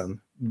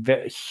 awesome.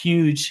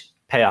 Huge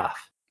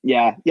payoff.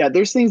 Yeah.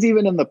 There's things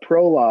even in the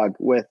prologue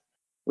with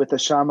the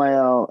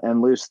Shamael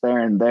and Luce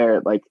Theron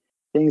there, like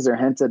things are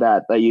hinted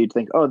at that you'd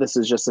think, oh, this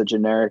is just a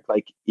generic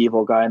like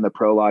evil guy in the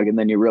prologue. And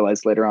then you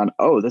realize later on,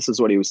 oh, this is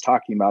what he was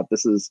talking about.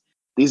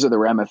 These are the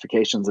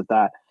ramifications of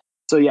that.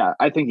 So yeah,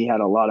 I think he had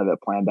a lot of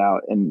it planned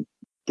out, and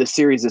the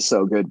series is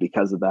so good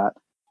because of that.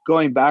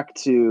 Going back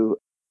to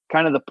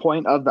kind of the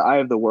point of the Eye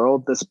of the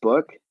World, this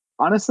book,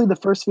 honestly, the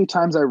first few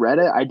times I read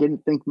it, I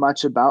didn't think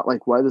much about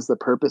like what is the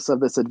purpose of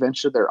this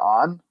adventure they're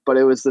on. But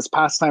it was this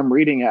past time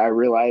reading it, I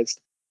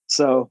realized.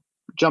 So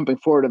jumping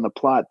forward in the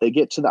plot, they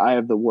get to the Eye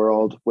of the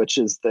World, which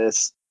is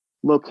this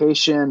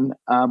location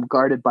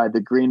guarded by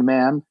the Green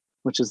Man,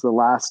 which is the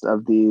last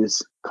of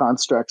these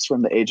constructs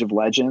from the Age of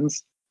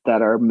Legends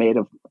that are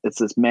it's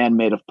this man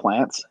made of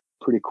plants.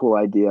 Pretty cool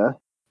idea.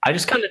 I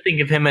just kind of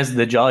think of him as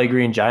the Jolly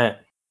Green Giant.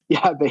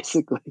 Yeah,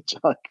 basically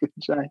Jolly Green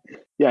Giant.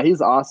 Yeah,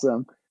 he's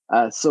awesome.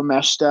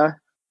 Someshta,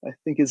 I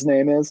think his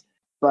name is.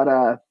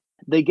 But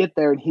they get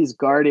there and he's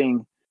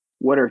guarding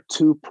what are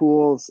two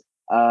pools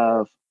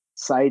of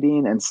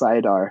Sidene and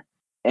Sidar,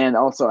 and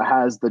also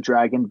has the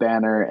dragon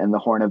banner and the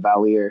Horn of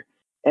Valir.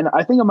 And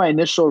I think in my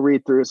initial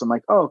read throughs, I'm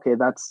like, oh, okay,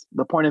 that's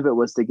the point of it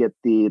was to get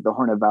the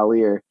Horn of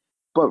Valir.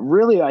 But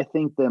really, I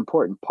think the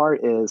important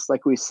part is,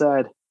 like we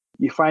said,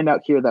 you find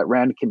out here that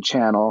Rand can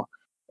channel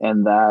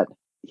and that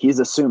he's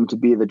assumed to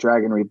be the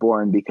Dragon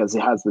Reborn because he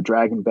has the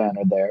dragon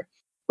banner there.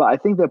 But I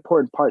think the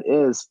important part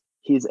is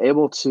he's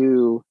able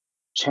to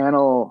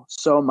channel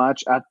so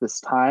much at this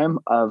time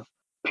of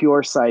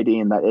pure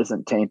Sidene that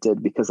isn't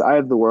tainted, because Eye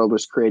of the World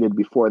was created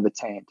before the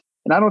taint.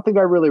 And I don't think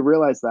I really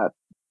realized that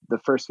the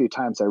first few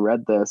times I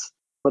read this.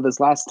 But this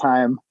last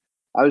time,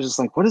 I was just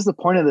like, what is the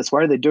point of this?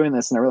 Why are they doing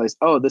this? And I realized,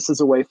 oh, this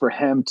is a way for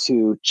him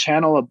to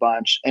channel a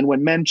bunch. And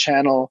when men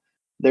channel,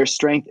 their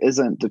strength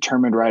isn't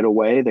determined right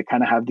away. They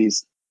kind of have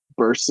these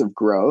bursts of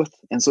growth.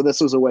 And so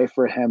this was a way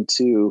for him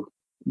to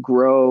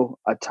grow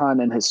a ton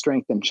in his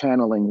strength and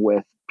channeling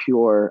with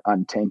pure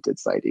untainted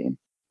Sidene,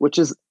 which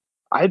is,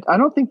 I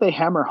don't think they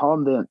hammer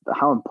home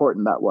how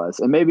important that was.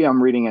 And maybe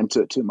I'm reading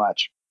into it too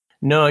much.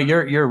 No,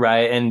 you're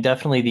right. And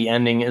definitely the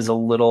ending is a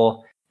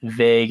little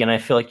vague. And I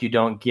feel like you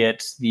don't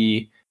get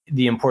the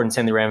importance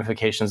and the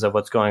ramifications of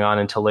what's going on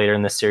until later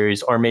in the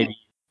series, or maybe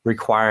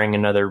requiring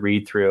another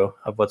read through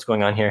of what's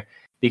going on here,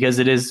 because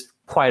it is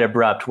quite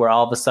abrupt where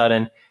all of a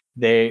sudden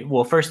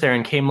first they're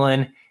in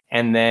Camelin,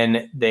 and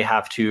then they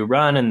have to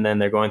run, and then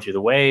they're going through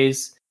the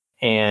ways,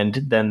 and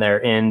then they're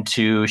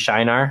into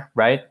Shinar,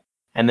 right?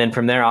 And then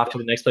from there off to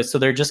the next place. So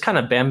they're just kind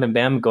of bam, bam,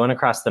 bam going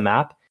across the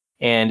map.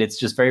 And it's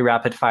just very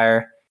rapid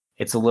fire.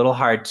 It's a little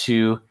hard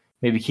to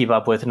maybe keep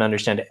up with and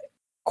understand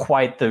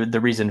quite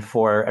the reason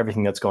for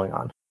everything that's going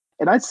on.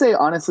 And I'd say,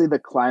 honestly, the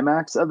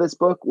climax of this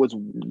book was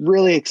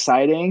really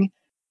exciting,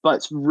 but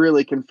it's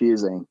really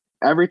confusing.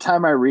 Every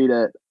time I read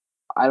it,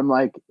 I'm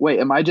like, wait,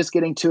 am I just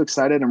getting too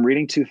excited? I'm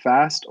reading too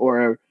fast?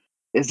 Or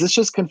is this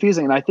just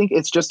confusing? And I think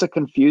it's just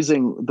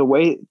the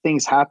way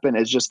things happen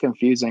is just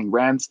confusing.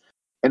 Rand's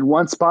in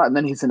one spot, and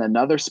then he's in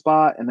another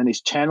spot, and then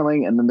he's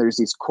channeling, and then there's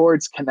these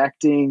cords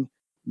connecting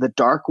the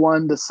Dark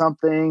One to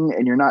something,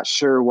 and you're not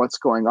sure what's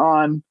going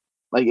on.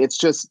 Like, it's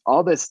just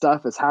all this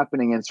stuff is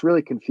happening, and it's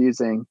really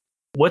confusing.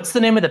 What's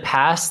the name of the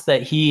pass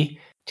that he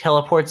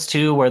teleports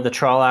to where the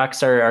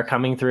Trollocs are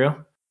coming through?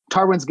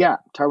 Tarwin's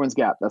Gap.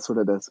 That's what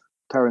it is.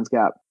 Tarwin's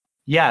Gap.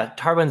 Yeah,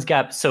 Tarwin's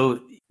Gap.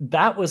 So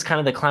that was kind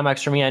of the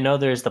climax for me. I know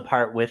there's the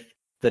part with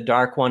the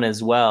Dark One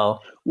as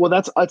well. Well,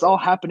 it's all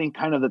happening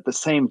kind of at the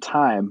same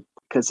time,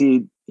 because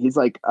he's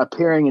like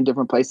appearing in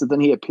different places.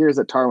 Then he appears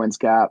at Tarwin's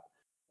Gap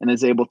and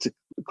is able to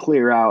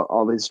clear out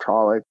all these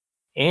Trollocs.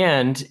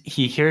 And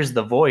he hears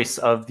the voice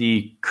of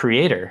the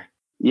creator.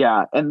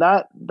 Yeah, and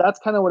that's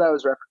kind of what I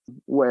was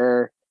referencing,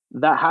 where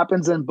that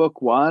happens in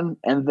book one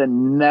and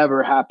then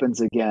never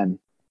happens again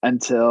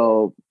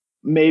until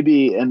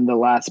maybe in the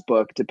last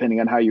book, depending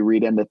on how you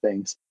read into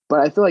things.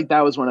 But I feel like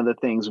that was one of the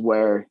things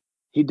where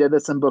he did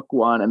this in book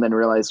one and then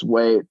realized,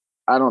 wait,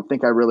 I don't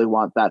think I really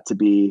want that to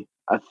be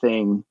a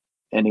thing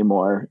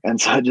anymore.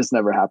 And so it just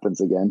never happens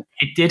again.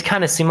 It did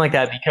kind of seem like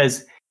that,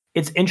 because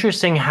it's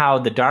interesting how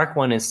the Dark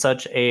One is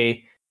such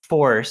a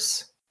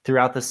force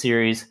throughout the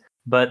series,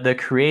 but the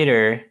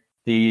creator,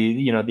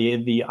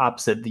 the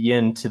opposite, the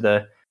yin to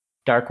the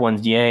Dark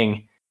One's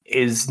yang,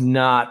 is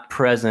not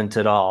present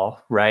at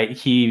all, right?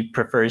 He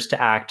prefers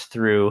to act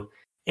through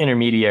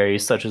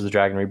intermediaries such as the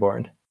Dragon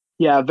Reborn.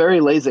 Yeah, very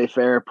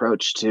laissez-faire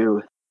approach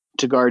to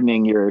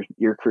gardening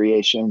your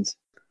creations.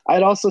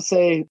 I'd also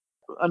say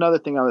another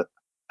thing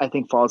I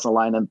think falls in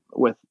line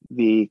with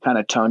the kind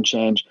of tone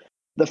change.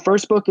 The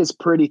first book is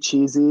pretty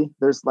cheesy.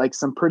 There's like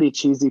some pretty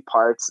cheesy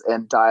parts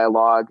and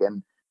dialogue,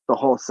 and the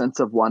whole sense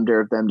of wonder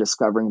of them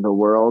discovering the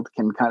world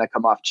can kind of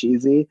come off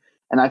cheesy.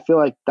 And I feel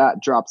like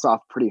that drops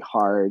off pretty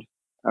hard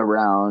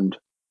around.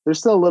 There's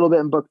still a little bit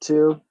in book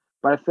two,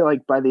 but I feel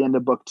like by the end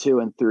of book 2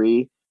 and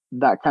 3,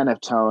 that kind of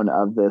tone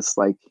of this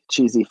like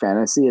cheesy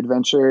fantasy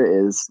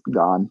adventure is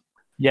gone.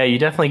 Yeah, you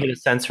definitely get a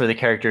sense for the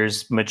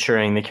characters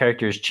maturing. The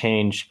characters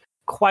change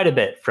quite a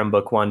bit from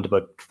book 1 to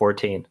book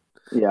 14.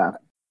 Yeah.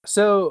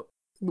 So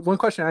one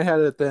question I had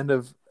at the end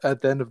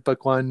of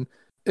book 1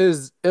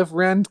 is, if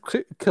Rand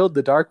killed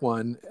the Dark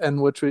One,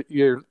 and which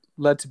you're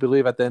led to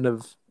believe at the end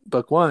of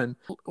book 1,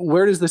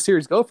 where does the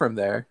series go from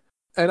there?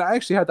 And I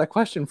actually had that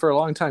question for a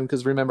long time,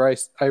 because remember,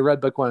 I read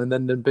book 1 and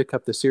then didn't pick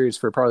up the series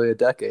for probably a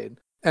decade.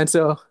 And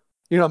so,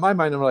 in my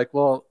mind, I'm like,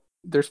 well,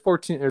 there's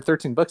 14 or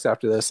 13 books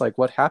after this. Like,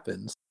 what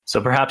happens?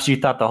 So perhaps you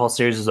thought the whole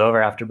series was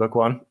over after book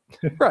 1?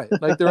 Right.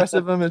 Like the rest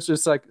of them, it's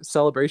just like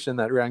celebration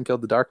that Rand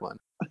killed the Dark One.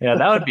 Yeah,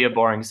 that would be a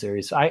boring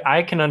series.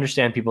 I can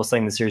understand people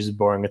saying the series is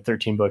boring with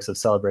 13 books of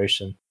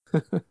celebration.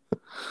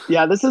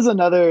 Yeah, this is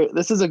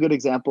a good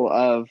example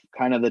of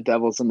kind of the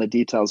devil's in the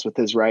details with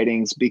his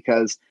writings,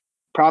 because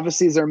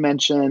prophecies are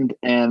mentioned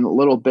and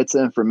little bits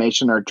of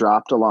information are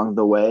dropped along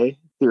the way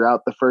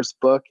throughout the first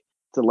book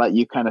to let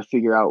you kind of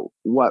figure out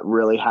what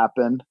really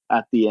happened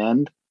at the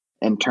end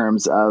in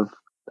terms of,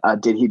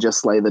 did he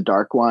just slay the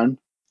Dark One?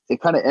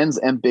 it kind of ends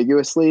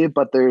ambiguously,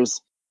 but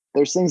there's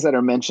things that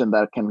are mentioned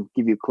that can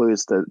give you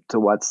clues to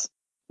what's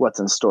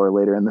in store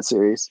later in the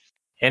series.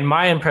 And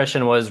my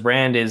impression was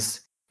Rand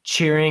is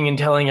cheering and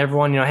telling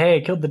everyone,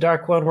 hey, killed the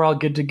Dark One, we're all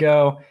good to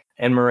go.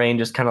 And Moraine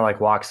just kind of like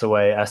walks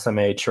away.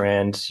 SMH,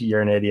 Rand,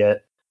 you're an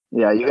idiot.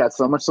 Yeah, you got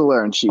so much to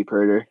learn, sheep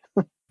herder.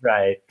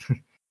 Right.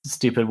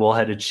 Stupid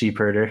wool-headed sheep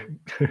herder.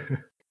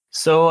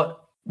 So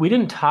we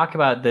didn't talk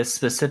about this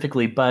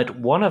specifically, but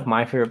one of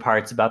my favorite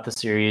parts about the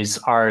series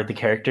are the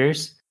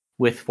characters.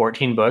 With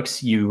 14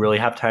 books, you really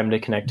have time to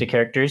connect to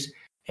characters,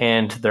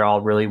 and they're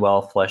all really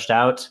well fleshed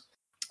out.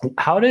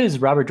 How does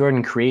Robert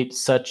Jordan create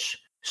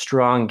such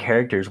strong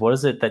characters? What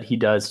is it that he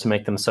does to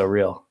make them so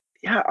real?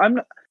 Yeah,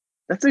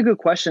 that's a good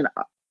question.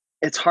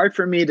 It's hard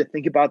for me to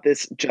think about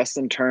this just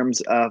in terms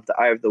of the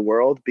Eye of the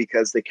World,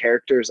 because the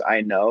characters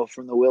I know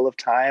from the Wheel of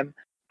Time,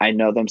 I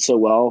know them so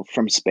well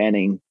from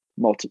spanning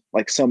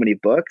so many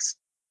books.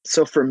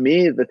 So for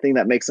me, the thing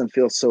that makes them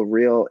feel so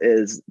real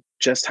is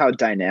just how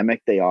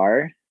dynamic they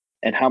are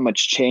and how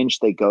much change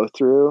they go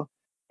through,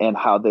 and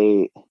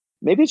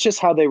maybe it's just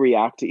how they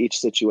react to each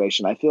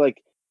situation. I feel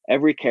like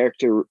every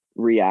character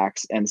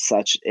reacts in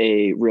such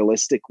a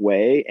realistic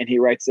way, and he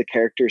writes the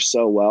characters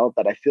so well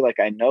that I feel like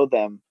I know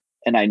them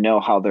and I know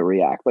how they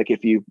react. Like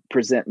if you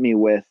present me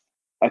with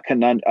a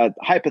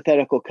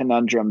hypothetical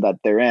conundrum that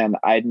they're in,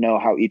 I'd know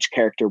how each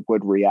character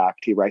would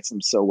react. He writes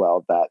them so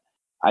well that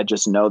I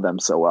just know them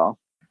so well.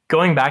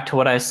 Going back to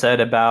what I said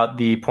about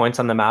the points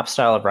on the map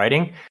style of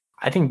writing,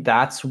 I think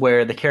that's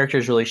where the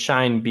characters really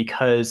shine,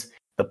 because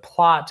the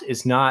plot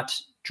is not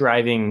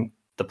driving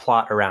the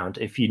plot around,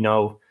 if you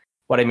know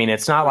what I mean.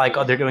 It's not like,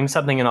 they're doing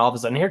something and all of a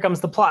sudden, here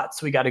comes the plot,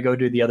 so we got to go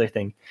do the other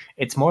thing.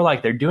 It's more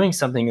like they're doing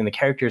something and the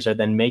characters are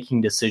then making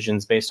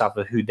decisions based off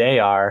of who they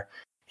are.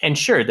 And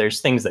sure,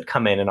 there's things that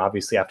come in and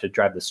obviously have to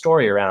drive the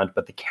story around,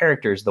 but the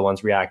characters are the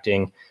ones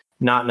reacting,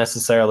 not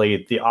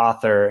necessarily the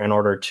author in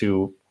order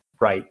to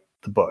write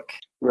the book.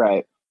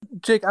 Right.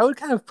 Jake, I would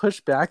kind of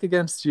push back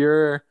against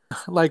your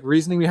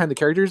reasoning behind the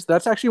characters.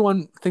 That's actually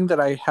one thing that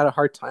I had a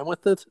hard time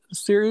with the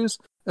series,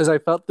 is I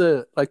felt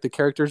the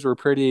characters were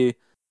pretty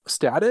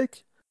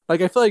static. I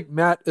feel like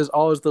Matt is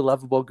always the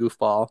lovable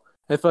goofball.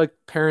 I feel like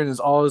Perrin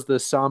is always the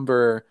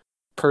somber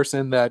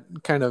person that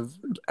kind of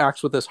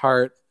acts with his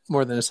heart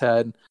more than his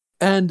head.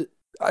 And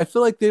I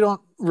feel like they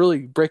don't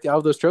really break out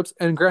of those tropes.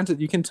 And granted,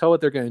 you can tell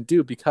what they're going to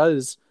do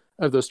because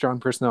of those strong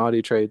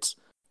personality traits.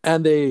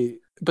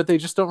 But they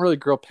just don't really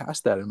grow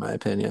past that, in my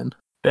opinion.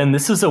 Ben,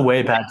 this is a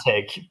way bad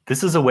take.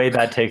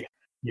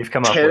 You've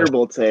come up with.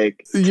 Terrible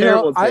take.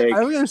 I'm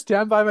going to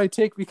stand by my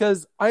take,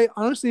 because I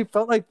honestly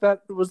felt like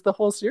that was the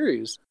whole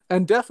series,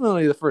 and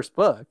definitely the first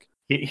book.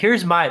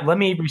 Let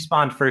me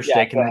respond first,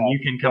 Jake, and then you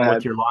can come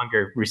with your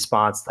longer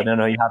response that I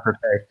know you have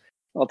prepared.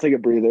 I'll take a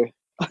breather.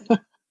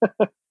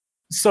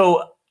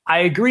 So I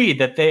agree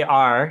that they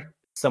are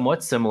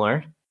somewhat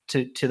similar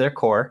to their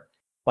core.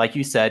 Like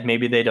you said,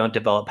 maybe they don't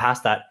develop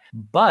past that,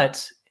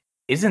 but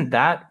isn't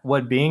that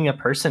what being a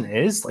person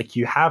is? Like,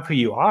 you have who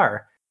you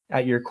are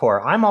at your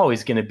core. I'm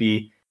always going to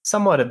be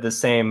somewhat of the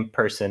same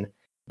person,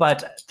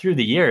 but through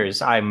the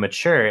years, I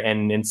mature,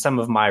 and in some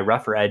of my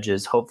rougher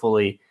edges,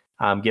 hopefully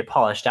get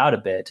polished out a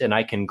bit, and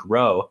I can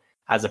grow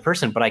as a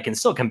person, but I can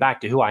still come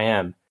back to who I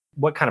am,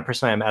 what kind of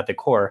person I am at the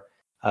core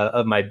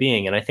of my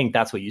being. And I think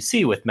that's what you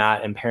see with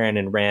Matt and Perrin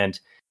and Rand,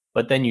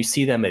 but then you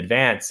see them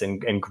advance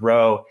and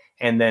grow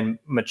and then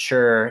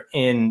mature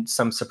in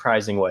some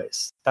surprising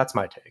ways. That's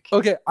my take.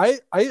 Okay, I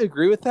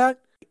agree with that.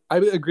 I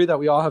agree that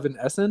we all have an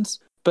essence,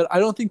 but I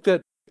don't think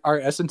that our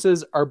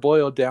essences are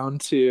boiled down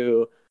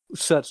to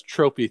such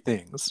tropey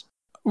things.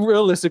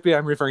 Realistically,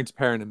 I'm referring to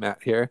Perrin and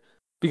Matt here,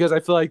 because I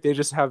feel like they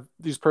just have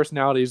these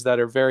personalities that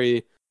are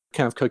very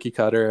kind of cookie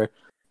cutter.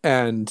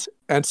 And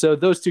so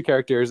those two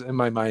characters, in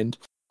my mind,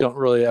 don't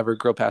really ever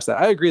grow past that.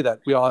 I agree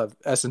that we all have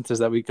essences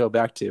that we go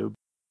back to.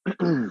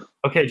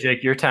 Okay,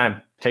 Jake, your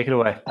time. Take it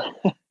away.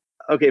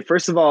 Okay,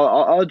 first of all,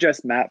 I'll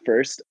address Matt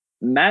first.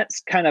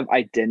 Matt's kind of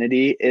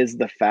identity is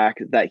the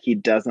fact that he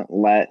doesn't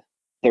let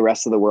the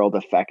rest of the world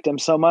affect him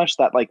so much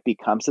that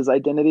becomes his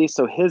identity.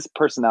 So his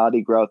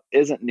personality growth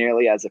isn't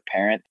nearly as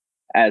apparent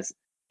as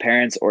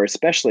Perrin's, or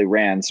especially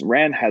Rand's.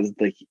 Rand has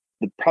the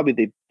probably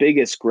the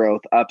biggest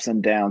growth, ups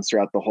and downs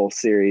throughout the whole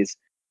series.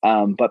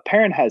 But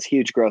Perrin has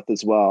huge growth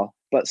as well.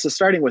 But so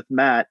starting with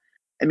Matt,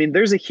 I mean,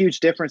 there's a huge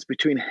difference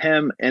between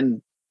him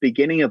and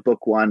beginning of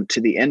book one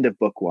to the end of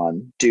book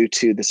one due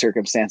to the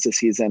circumstances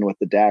he's in with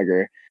the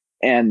dagger.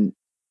 And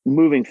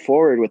moving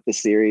forward with the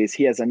series,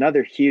 he has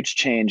another huge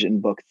change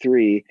in book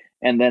three.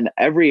 And then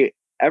every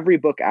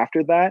book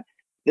after that,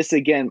 this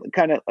again,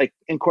 kind of like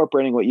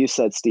incorporating what you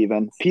said,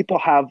 Stephen, people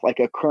have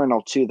a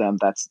kernel to them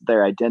that's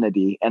their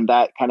identity. And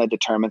that kind of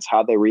determines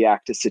how they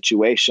react to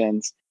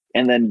situations.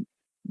 And then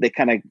they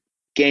kind of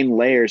gain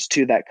layers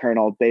to that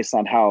kernel based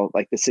on how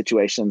the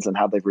situations and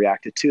how they've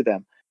reacted to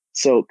them.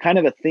 So kind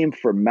of a theme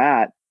for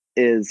Matt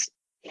is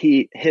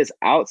his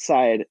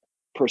outside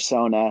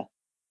persona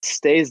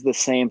stays the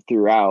same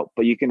throughout,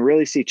 but you can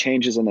really see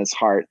changes in his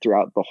heart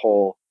throughout the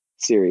whole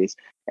series.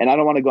 And I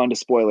don't want to go into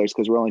spoilers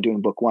because we're only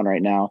doing book one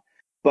right now,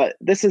 But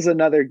this is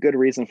another good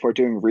reason for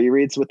doing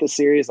rereads with the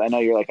series. I know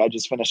you're like, I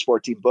just finished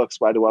 14 books.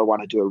 Why do I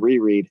want to do a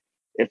reread?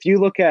 If you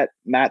look at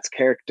Matt's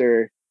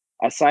character,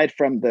 aside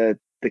from the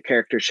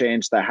character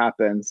change that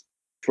happens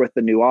with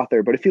the new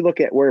author, but if you look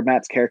at where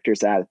Matt's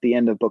character's at the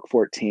end of book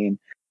 14,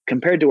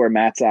 compared to where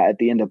Matt's at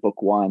the end of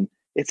book 1,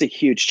 it's a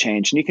huge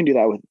change. And you can do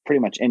that with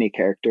pretty much any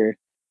character.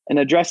 And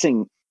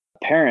addressing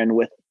Perrin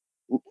with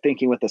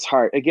thinking with his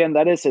heart, again,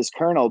 that is his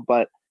kernel,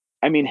 but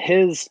I mean,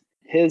 his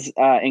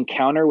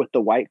encounter with the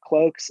White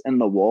Cloaks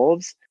and the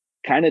wolves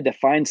kind of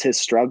defines his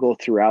struggle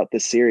throughout the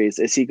series.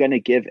 Is he going to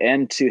give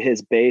in to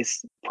his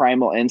base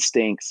primal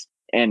instincts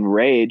and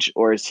rage,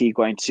 or is he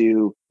going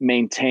to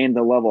maintain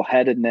the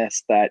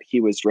level-headedness that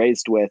he was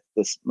raised with,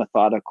 this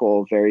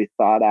methodical, very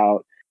thought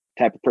out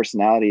type of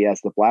personality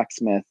as the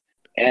blacksmith?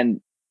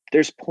 And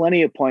there's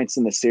plenty of points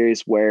in the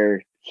series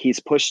where he's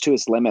pushed to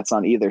his limits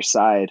on either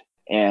side,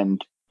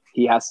 and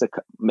he has to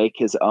make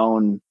his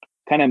own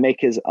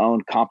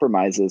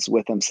compromises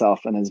with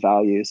himself and his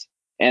values.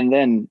 And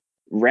then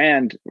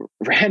Rand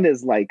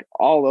is like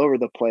all over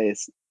the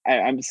place.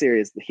 I'm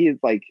serious. He's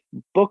like,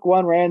 book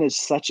 1 Rand is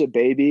such a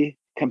baby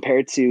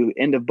compared to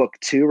end of book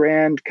 2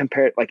 Rand.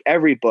 Compared, like,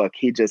 every book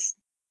he just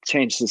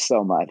changes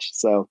so much.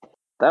 So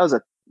that was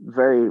a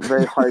very,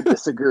 very hard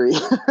disagree.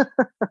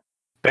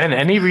 Ben,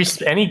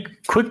 any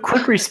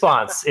quick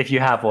response if you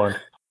have one?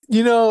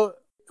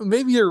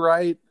 Maybe you're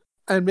right,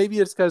 and maybe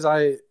it's because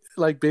I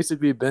like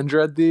basically binge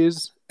read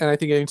these, and I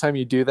think anytime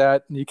you do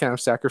that, you kind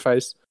of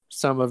sacrifice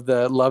some of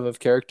the love of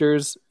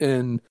characters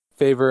in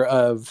favor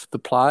of the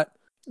plot.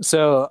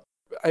 So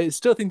I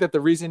still think that the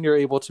reason you're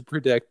able to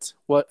predict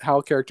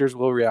how characters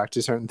will react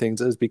to certain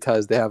things is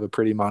because they have a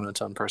pretty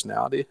monotone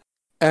personality.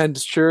 And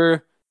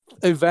sure,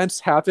 events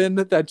happen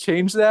that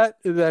change that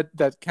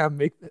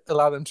can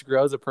allow them to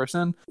grow as a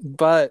person,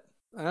 but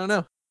I don't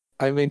know.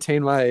 I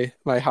maintain my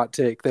hot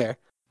take there.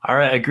 All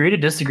right, agree to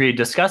disagree.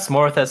 Discuss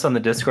more with us on the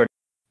Discord.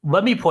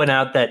 Let me point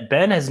out that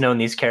Ben has known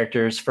these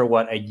characters for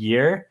a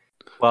year,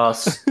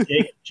 whilst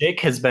Jake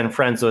has been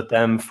friends with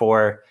them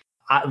for,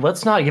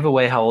 let's not give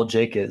away how old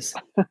Jake is.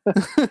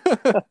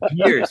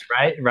 Years,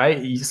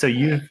 right? So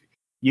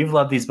you've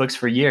loved these books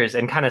for years,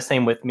 and kind of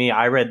same with me.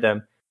 I read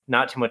them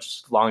not too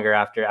much longer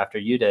after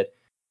you did.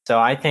 So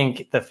I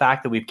think the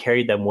fact that we've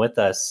carried them with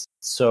us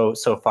so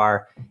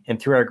far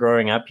and through our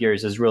growing up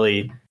years has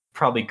really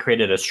probably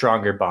created a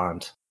stronger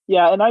bond.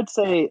 Yeah, and I'd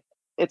say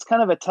it's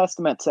kind of a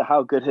testament to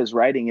how good his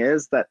writing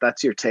is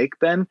that's your take,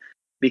 Ben,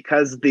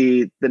 because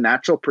the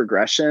natural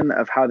progression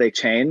of how they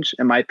change,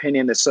 in my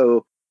opinion, is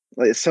so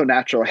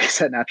natural. I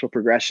said natural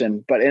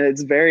progression, but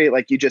it's very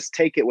like you just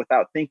take it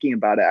without thinking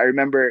about it. I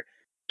remember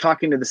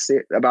talking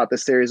to about the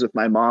series with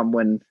my mom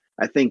when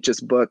I think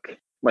just book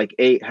like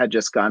 8 had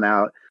just gone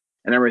out,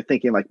 and I remember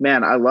thinking like,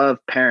 man, I love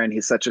Perrin.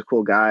 He's such a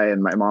cool guy,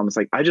 and my mom was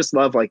like, I just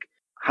love like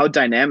how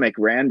dynamic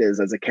Rand is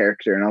as a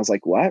character. And I was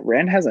like, what?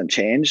 Rand hasn't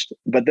changed.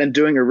 But then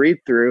doing a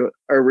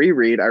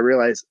reread, I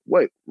realized,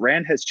 wait,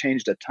 Rand has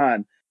changed a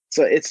ton.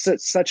 So it's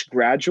such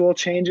gradual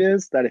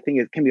changes that I think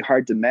it can be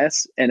hard to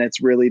miss. And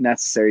it's really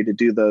necessary to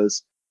do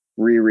those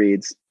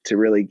rereads to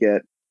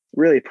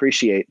really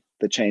appreciate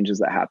the changes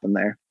that happen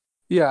there.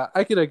 Yeah,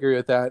 I could agree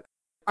with that.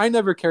 I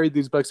never carried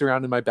these books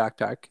around in my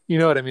backpack. You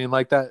know what I mean?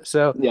 Like that.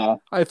 So yeah,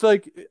 I feel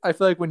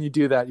like when you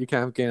do that, you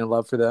kind of gain a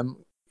love for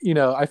them.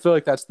 I feel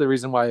like that's the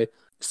reason why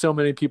so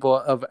many people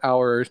of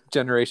our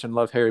generation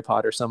love Harry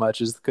Potter so much,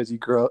 is because you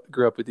grew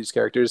up with these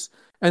characters,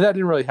 and that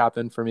didn't really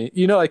happen for me.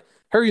 Like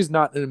Harry's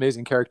not an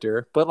amazing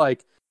character, but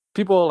like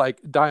people like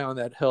die on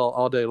that hill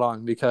all day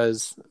long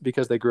because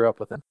they grew up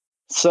with him.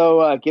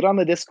 So get on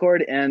the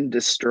Discord and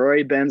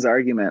destroy Ben's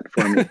argument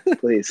for me,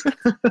 please.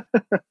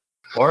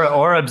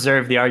 or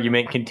observe the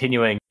argument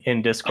continuing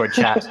in Discord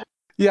chat.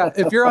 Yeah,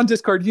 if you're on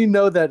Discord, you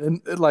know that, and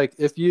like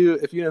if you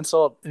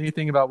insult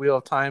anything about Wheel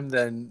of Time,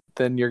 then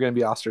you're going to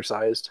be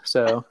ostracized.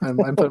 So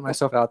I'm putting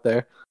myself out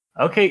there.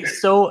 Okay,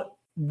 so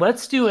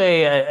let's do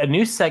a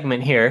new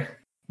segment here.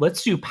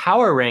 Let's do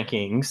power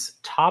rankings,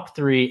 top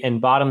 3 and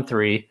bottom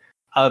 3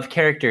 of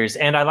characters.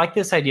 And I like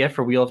this idea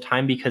for Wheel of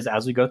Time because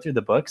as we go through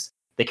the books,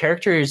 the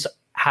characters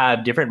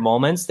have different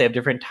moments. They have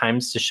different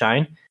times to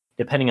shine,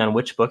 depending on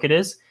which book it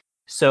is.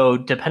 So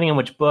depending on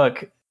which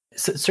book,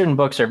 certain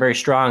books are very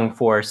strong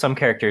for some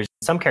characters.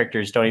 Some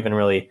characters don't even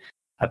really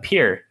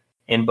appear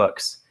in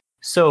books.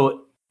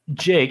 So,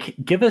 Jake,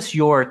 give us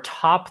your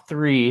top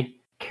 3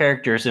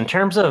 characters in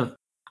terms of,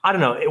 I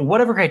don't know,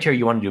 whatever criteria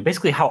you want to do.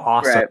 Basically, how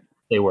awesome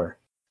they were.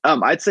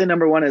 I'd say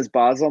number 1 is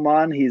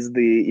Bazelmon. He's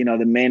the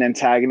main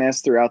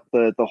antagonist throughout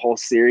the whole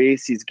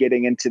series. He's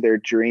getting into their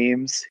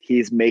dreams.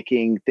 He's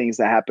making things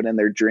that happen in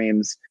their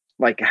dreams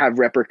like have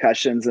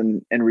repercussions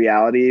in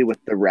reality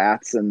with the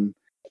rats and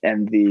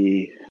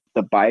the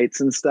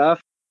bites and stuff.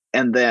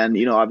 And then,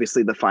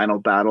 obviously the final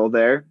battle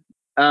there.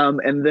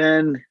 And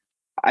then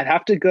I'd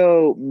have to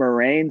go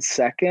Moraine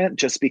second,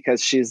 just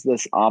because she's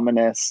this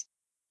ominous,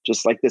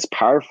 just like this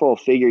powerful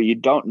figure. You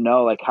don't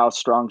know like how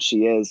strong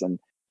she is. And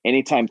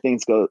anytime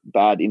things go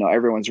bad,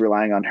 everyone's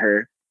relying on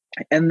her.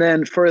 And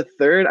then for a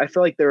third, I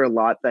feel like there are a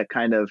lot that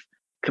kind of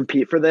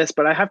compete for this,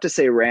 but I have to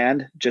say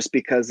Rand, just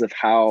because of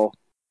how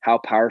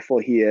powerful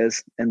he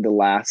is in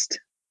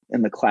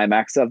the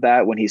climax of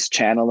that, when he's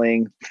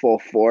channeling full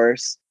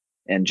force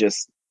and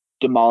just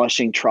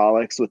demolishing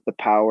Trollocs with the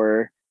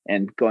power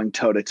and going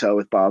toe to toe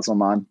with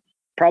Basilmon.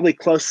 Probably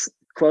close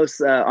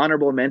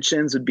honorable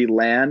mentions would be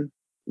Lan,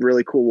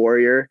 really cool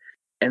warrior,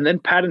 and then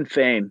Patton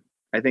Fane.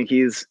 I think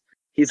he's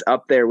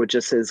up there with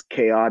just his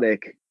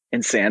chaotic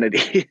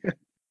insanity.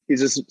 He's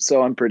just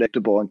so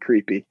unpredictable and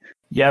creepy.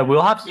 Yeah,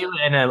 we'll have to do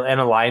an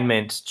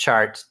alignment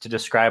chart to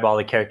describe all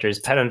the characters.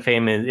 Patton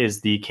Fane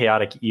is the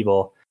chaotic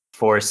evil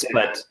force,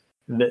 but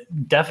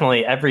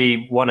definitely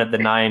every one of the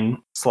 9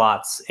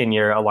 slots in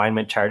your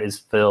alignment chart is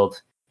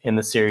filled in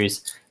the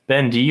series.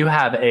 Ben, do you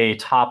have a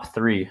top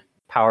 3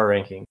 power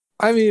ranking?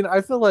 I mean,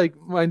 I feel like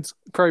mine's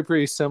probably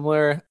pretty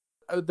similar.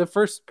 The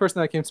first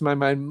person that came to my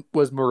mind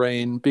was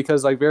Moraine,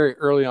 because like very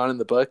early on in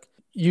the book,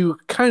 you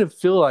kind of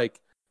feel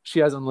like she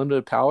has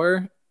unlimited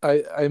power.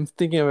 I'm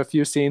thinking of a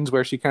few scenes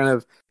where she kind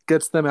of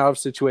gets them out of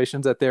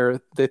situations that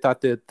they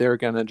thought that they were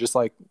gonna just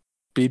like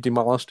be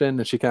demolished in,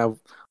 and she kind of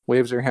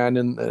waves her hand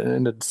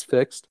and it's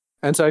fixed.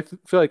 And so I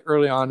feel like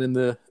early on in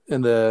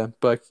the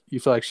book, you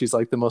feel like she's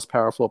like the most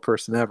powerful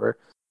person ever.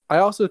 I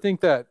also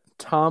think that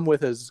Tom,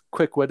 with his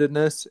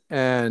quick-wittedness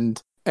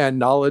and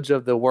knowledge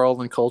of the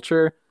world and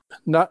culture,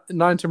 not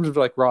in terms of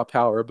like raw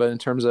power, but in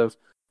terms of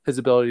his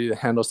ability to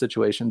handle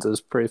situations,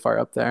 is pretty far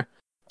up there.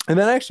 And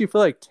then I actually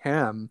feel like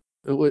Tam,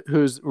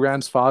 who's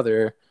Rand's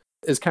father,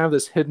 is kind of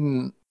this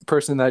hidden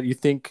person that you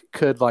think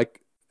could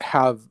like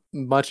have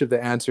much of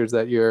the answers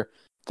that you're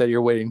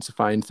waiting to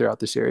find throughout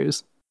the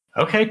series.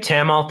 Okay,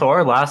 Tam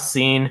Althor, last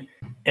seen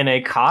in a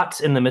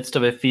cot in the midst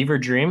of a fever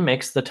dream,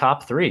 makes the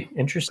top 3.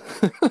 Interesting.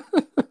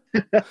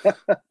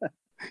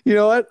 You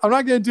know what? I'm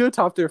not going to do a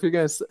top 3 if you're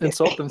going to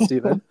insult them,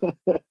 Stephen.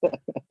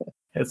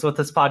 It's what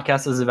this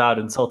podcast is about,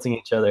 insulting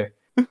each other.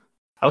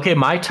 Okay,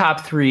 my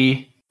top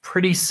 3,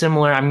 pretty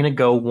similar. I'm going to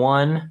go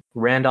 1,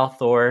 Rand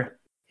al'Thor.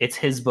 It's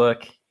his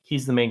book.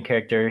 He's the main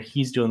character.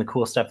 He's doing the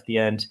cool stuff at the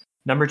end.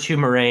 Number 2,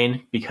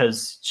 Moraine,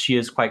 because she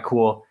is quite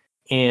cool.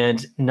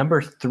 And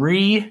number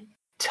 3,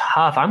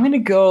 tough. I'm going to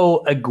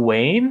go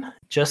Egwene,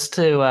 just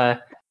to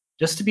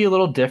be a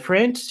little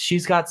different.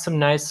 She's got some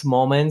nice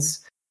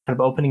moments, kind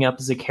of opening up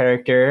as a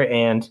character,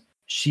 and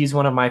she's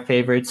one of my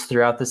favorites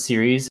throughout the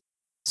series.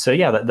 So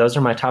yeah, those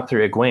are my top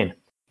 3. Egwene,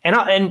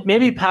 and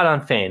maybe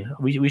Patton Fane.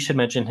 We should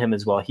mention him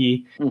as well.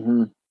 He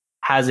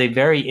has a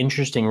very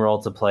interesting role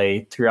to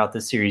play throughout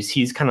the series.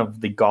 He's kind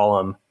of the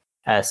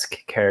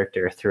Gollum-esque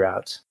character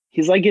throughout.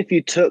 He's like if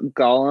you took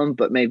Gollum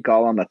but made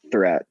Gollum a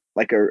threat,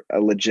 like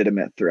a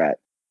legitimate threat.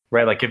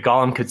 Right, like if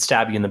Gollum could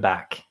stab you in the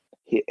back.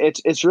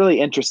 It's really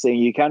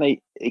interesting.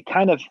 It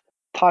kind of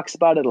talks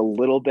about it a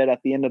little bit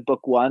at the end of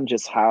book 1,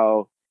 just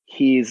how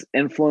he's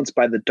influenced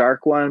by the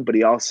Dark One, but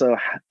he also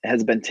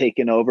has been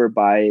taken over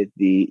by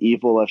the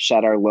evil of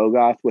Shadar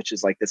Logoth, which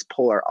is like this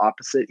polar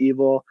opposite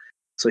evil.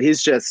 So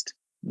he's just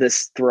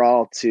this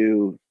thrall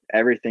to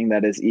everything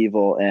that is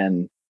evil.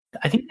 And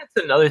I think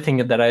that's another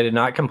thing that I did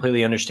not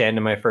completely understand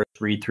in my first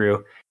read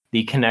through,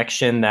 the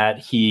connection that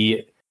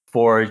he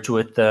forged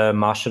with the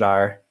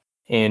Mashadar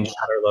in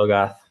Shadar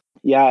Logoth.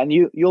 Yeah, and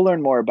you'll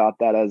learn more about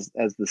that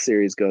as the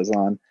series goes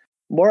on.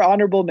 More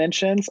honorable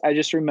mentions. I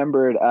just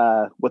remembered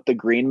what the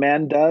Green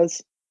Man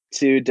does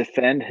to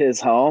defend his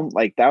home.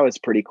 Like, that was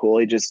pretty cool.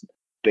 He just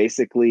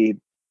basically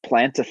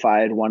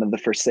plantified one of the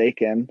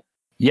Forsaken.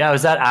 Yeah,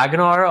 was that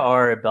Agnor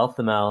or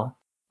Belthamel?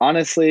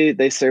 Honestly,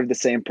 they serve the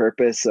same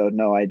purpose, so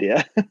no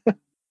idea.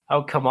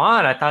 Oh, come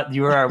on. I thought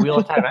you were our Wheel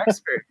of Time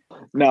expert.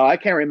 No, I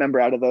can't remember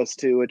out of those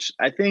two, which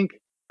I think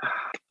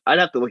I'd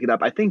have to look it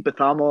up. I think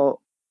Bethamel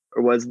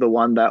was the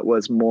one that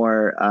was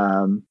more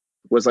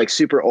was like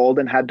super old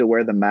and had to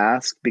wear the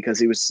mask because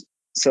he was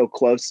so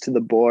close to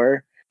the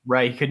boar.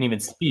 Right, he couldn't even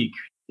speak.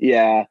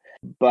 Yeah,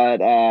 but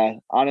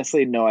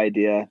honestly, no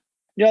idea.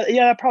 Yeah,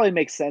 that probably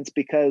makes sense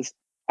because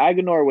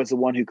Agenor was the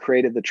one who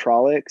created the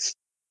Trollocs,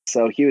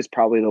 so he was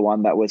probably the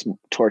one that was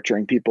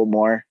torturing people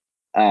more.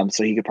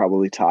 So he could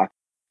probably talk.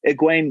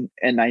 Egwene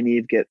and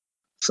Nynaeve get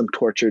some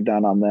torture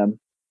done on them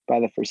by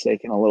the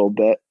Forsaken a little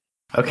bit.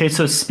 Okay,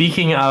 so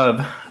speaking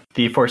of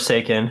the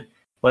Forsaken,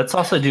 let's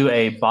also do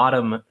a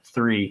bottom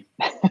 3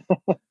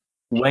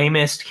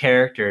 lamest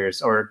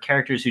characters, or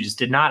characters who just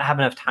did not have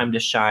enough time to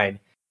shine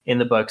in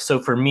the book. So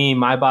for me,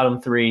 my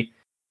bottom 3,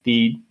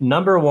 the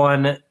number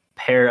 1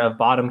 pair of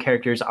bottom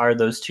characters are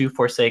those 2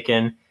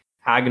 Forsaken,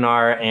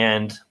 Agnar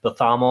and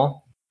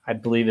Bethamel, I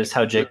believe is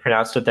how Jake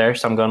pronounced it there.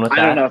 So I'm going with that.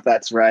 I don't know if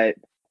that's right.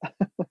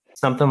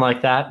 Something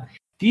like that.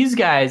 These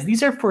guys,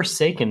 these are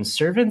Forsaken,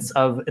 servants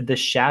of the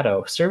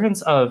shadow,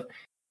 servants of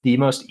the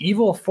most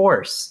evil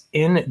force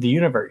in the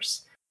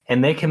universe.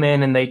 And they come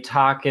in and they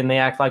talk and they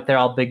act like they're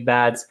all big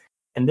bads.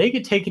 And they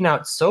get taken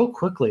out so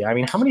quickly. I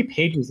mean, how many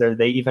pages are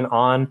they even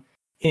on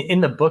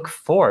in the book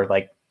for?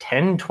 Like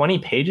 10, 20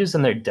 pages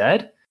and they're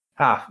dead?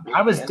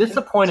 I was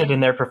disappointed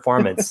in their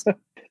performance.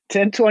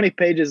 10, 20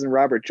 pages in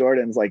Robert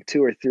Jordan's like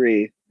 2 or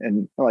 3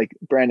 and like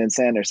Brandon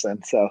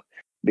Sanderson. So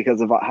because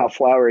of how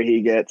flowery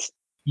he gets.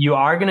 You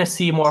are going to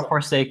see more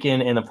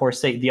Forsaken, and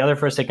the other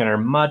Forsaken are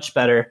much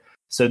better.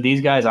 So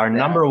these guys are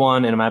number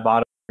one in my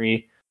bottom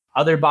three.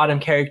 Other bottom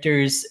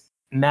characters,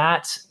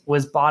 Matt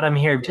was bottom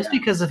here just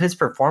because of his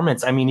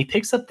performance. I mean, he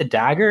picks up the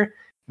dagger,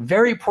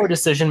 very poor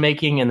decision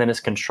making, and then is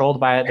controlled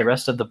by it the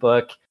rest of the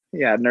book.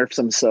 Yeah, nerfs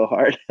him so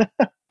hard.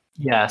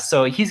 Yeah,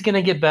 so he's going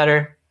to get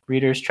better.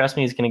 Readers, trust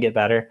me, he's going to get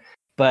better.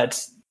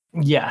 But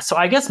yeah, so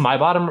I guess my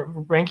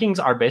bottom rankings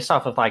are based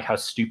off of like how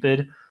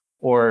stupid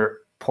or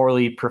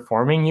poorly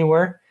performing you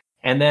were.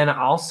 And then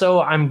also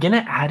I'm going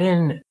to add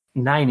in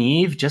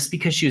Nynaeve just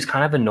because she was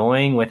kind of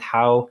annoying with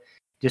how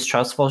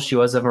distrustful she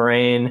was of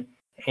Moraine.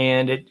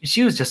 And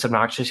she was just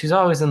obnoxious. She's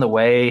always in the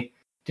way.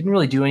 Didn't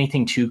really do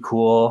anything too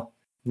cool.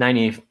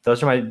 Nynaeve,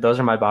 those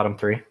are my bottom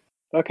three.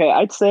 Okay,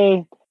 I'd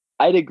say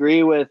I'd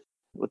agree with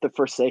the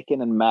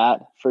Forsaken and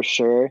Matt for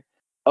sure.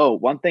 Oh,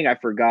 one thing I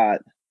forgot.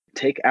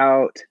 Take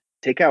out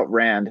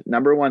Rand.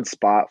 Number one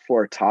spot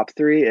for top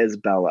three is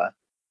Bella.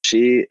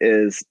 She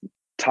is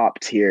top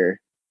tier,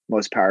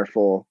 most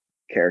powerful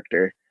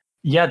character.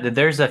 Yeah,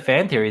 there's a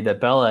fan theory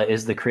that Bella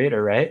is the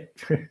creator, right?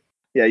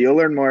 Yeah, you'll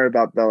learn more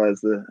about Bella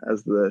as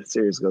the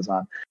series goes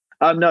on.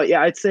 No,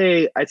 yeah, I'd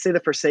say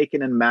the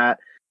Forsaken and Matt.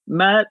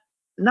 Matt,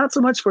 not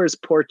so much for his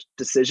poor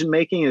decision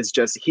making, is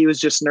just he was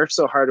just nerfed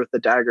so hard with the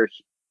dagger.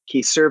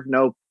 He served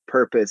no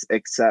purpose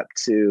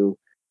except to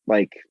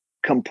like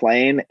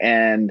complain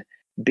and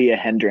be a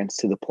hindrance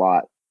to the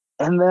plot.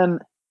 And then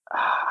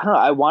I don't know,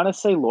 I want to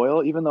say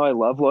Loyal, even though I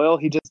love Loyal,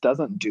 he just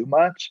doesn't do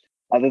much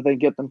other than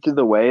get them through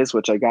the ways,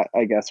 which I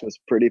guess was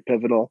pretty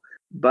pivotal.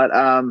 But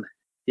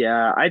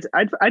yeah,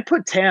 I'd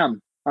put Tam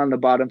on the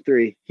bottom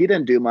three. He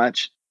didn't do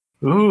much.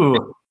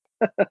 Ooh.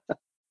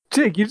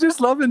 Jake, you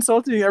just love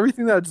insulting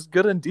everything that's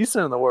good and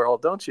decent in the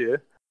world, don't you?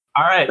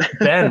 All right,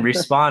 Ben,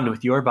 respond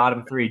with your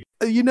bottom three.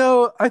 You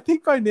know, I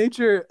think by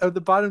nature of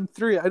the bottom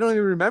three, I don't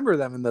even remember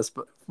them in this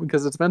book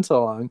because it's been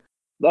so long.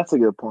 That's a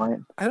good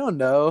point. I don't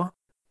know.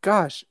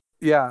 Gosh,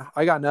 yeah,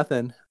 I got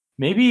nothing.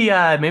 Maybe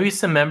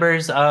some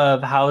members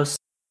of House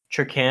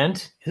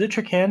Tricant. Is it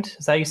Tricant?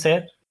 Is that how you say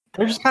it?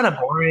 They're just kind of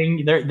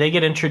boring. They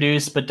get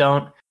introduced but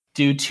don't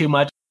do too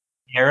much.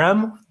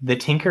 Aram, the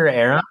Tinker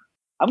Aram.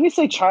 I'm gonna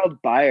say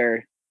Child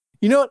Buyer.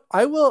 You know what?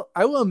 I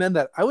will amend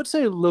that. I would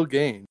say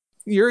Logain.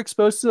 You're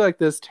exposed to like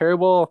this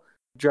terrible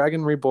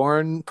Dragon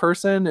Reborn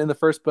person in the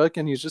first book,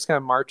 and he's just kind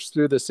of marched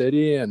through the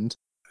city. And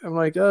I'm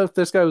like, oh, if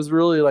this guy was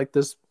really like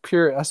this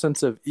pure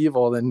essence of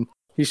evil, then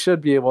he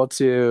should be able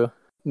to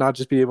not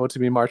just be able to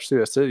be marched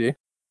through a city.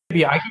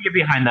 Maybe I can get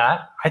behind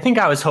that. I think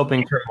I was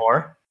hoping for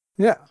more.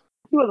 Yeah.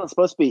 He wasn't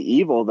supposed to be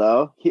evil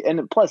though.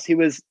 And plus he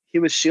was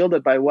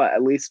shielded by what,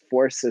 at least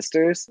 4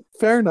 sisters?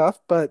 Fair enough,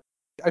 but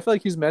I feel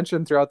like he's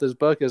mentioned throughout this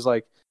book as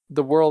like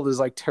the world is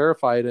like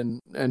terrified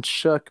and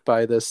shook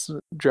by this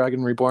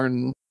Dragon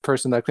Reborn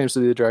person that claims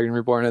to be the Dragon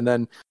Reborn. And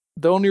then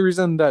the only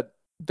reason that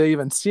they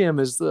even see him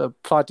is the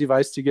plot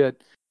device to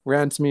get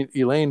Rand to meet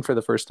Elaine for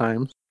the first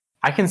time.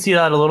 I can see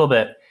that a little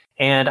bit.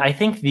 And I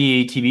think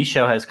the TV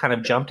show has kind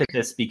of jumped at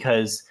this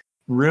because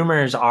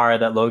rumors are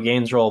that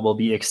Logain's role will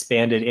be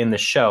expanded in the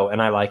show.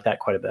 And I like that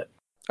quite a bit.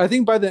 I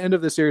think by the end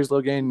of the series,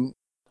 Logain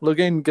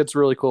gets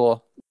really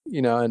cool,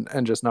 you know,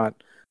 and just not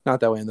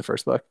that way in the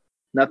first book.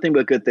 Nothing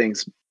but good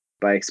things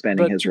by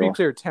expanding his role. To be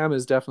clear, Tam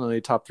is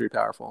definitely top 3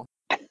 powerful.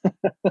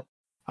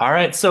 All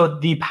right, so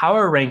the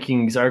power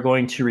rankings are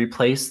going to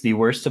replace the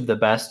worst of the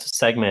best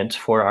segment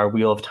for our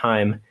Wheel of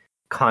Time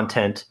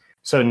content.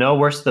 So no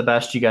worst of the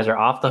best, you guys are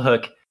off the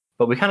hook,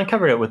 but we kind of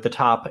covered it with the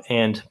top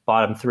and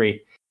bottom 3.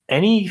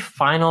 Any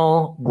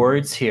final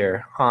words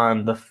here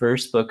on the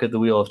first book of the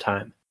Wheel of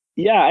Time?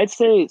 Yeah, I'd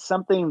say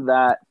something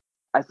that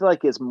I feel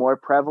like is more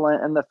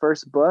prevalent in the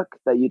first book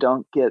that you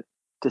don't get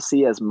to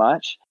see as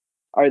much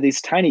are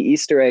these tiny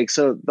Easter eggs.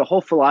 So the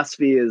whole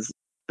philosophy is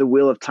the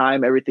Wheel of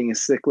Time. Everything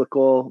is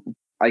cyclical.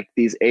 Like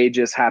these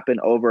ages happen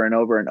over and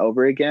over and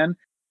over again.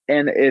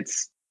 And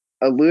it's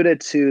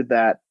alluded to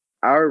that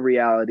our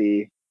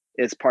reality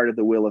is part of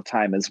the Wheel of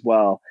Time as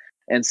well.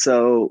 And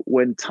so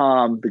when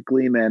Tom, the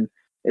Gleeman,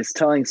 is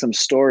telling some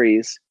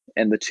stories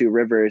in the Two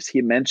Rivers,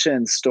 he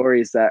mentions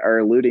stories that are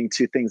alluding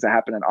to things that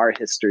happen in our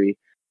history.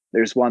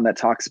 There's one that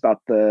talks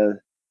about the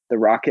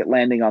rocket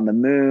landing on the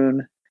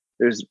moon.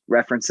 There's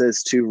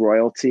references to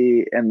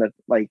royalty in the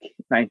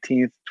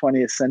 19th,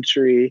 20th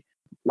century.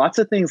 Lots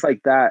of things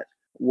like that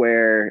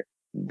where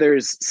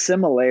there's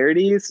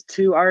similarities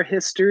to our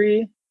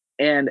history.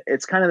 And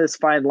it's kind of this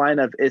fine line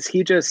of, is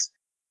he just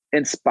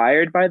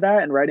inspired by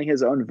that and writing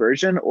his own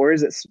version? Or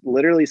is it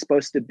literally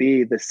supposed to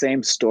be the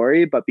same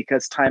story, but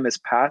because time has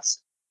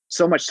passed,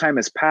 so much time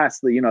has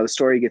passed that, the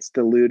story gets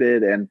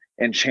diluted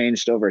and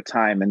changed over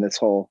time in this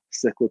whole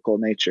cyclical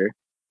nature.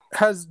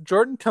 Has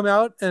Jordan come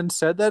out and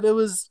said that it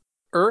was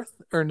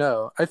Earth or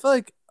no? I feel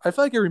like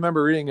I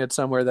remember reading it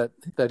somewhere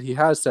that he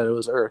has said it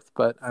was Earth,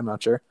 but I'm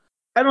not sure.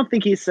 I don't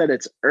think he said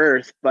it's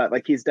Earth, but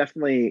he's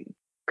definitely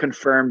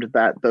confirmed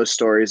that those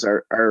stories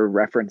are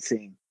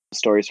referencing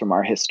stories from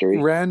our history.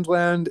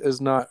 Randland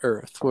is not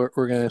Earth. We're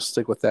going to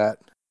stick with that.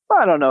 Well,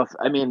 I don't know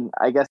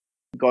I guess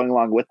going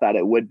along with that,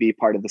 it would be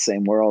part of the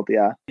same world.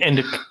 Yeah.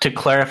 And to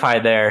clarify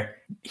there,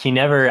 he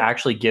never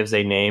actually gives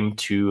a name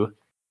to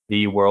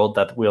the world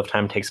that the Wheel of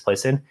Time takes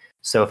place in.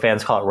 So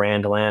fans call it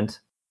Randland.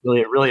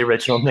 Really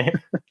original name.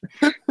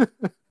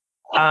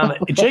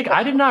 Jake,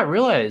 I did not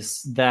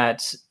realize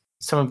that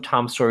some of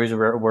Tom's stories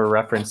were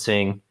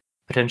referencing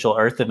potential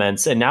Earth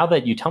events. And now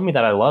that you tell me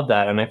that, I love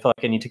that. And I feel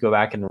like I need to go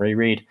back and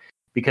reread.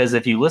 Because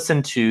if you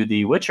listen to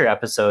the Witcher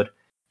episode,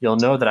 you'll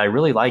know that I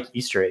really like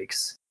Easter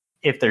eggs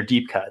if they're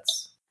deep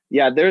cuts.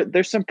 Yeah,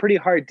 there's some pretty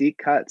hard deep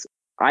cuts.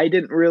 I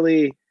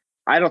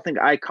don't think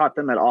I caught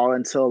them at all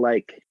until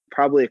like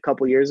probably a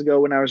couple years ago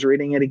when I was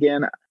reading it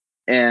again.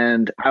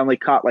 And I only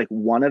caught like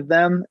one of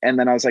them. And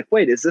then I was like,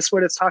 wait, is this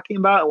what it's talking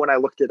about? And when I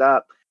looked it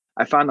up,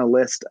 I found a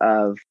list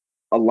of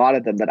a lot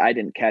of them that I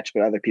didn't catch,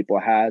 but other people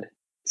had.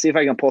 See if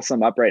I can pull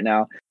some up right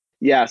now.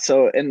 Yeah,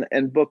 so in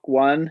book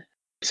 1,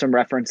 some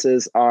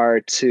references are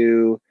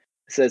to,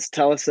 it says,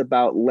 tell us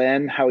about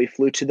Len, how he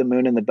flew to the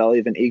moon in the belly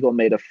of an eagle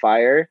made of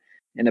fire,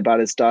 and about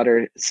his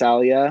daughter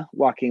Salia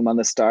walking among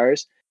the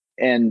stars.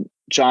 And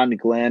John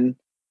Glenn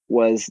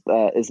is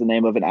the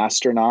name of an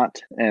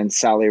astronaut, and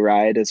Sally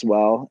Ride as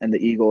well. And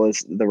the eagle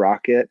is the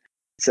rocket.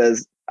 It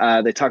says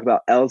they talk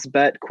about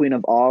Elsbeth, Queen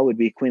of All, would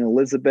be Queen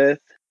Elizabeth.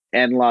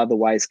 Anla, the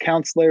wise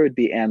counselor, would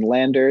be Anne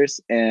Landers,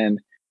 and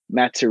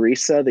Matt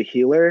Teresa, the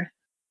healer,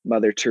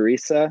 Mother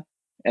Teresa.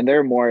 And there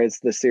are more as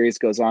the series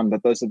goes on,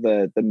 but those are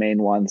the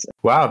main ones.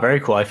 Wow, very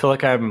cool. I feel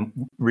like I'm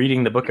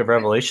reading the Book of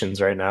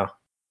Revelations right now.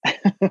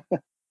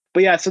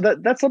 But yeah, so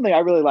that's something I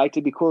really like.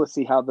 It'd be cool to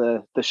see how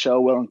the show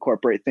will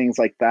incorporate things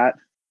like that.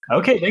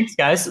 Okay, thanks,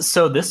 guys.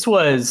 So this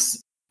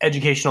was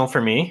educational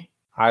for me.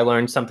 I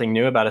learned something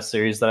new about a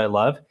series that I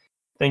love.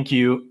 Thank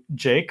you,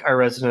 Jake, our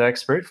resident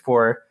expert,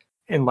 for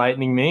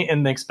enlightening me.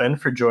 And thanks, Ben,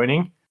 for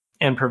joining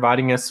and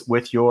providing us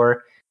with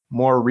your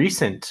more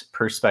recent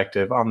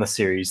perspective on the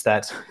series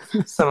that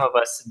some of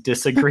us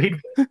disagreed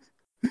with.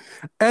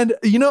 And,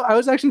 I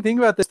was actually thinking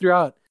about this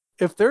throughout.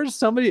 If there's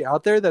somebody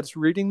out there that's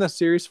reading the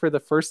series for the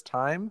first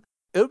time,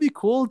 it would be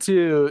cool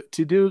to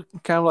do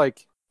kind of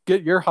like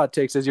get your hot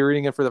takes as you're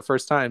reading it for the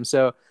first time.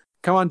 So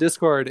come on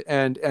Discord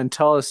and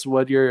tell us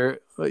what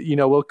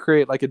we'll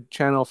create like a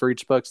channel for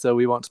each book so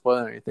we won't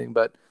spoil anything,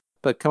 but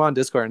come on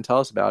Discord and tell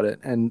us about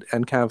it and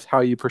kind of how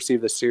you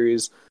perceive the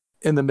series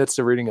in the midst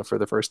of reading it for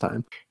the first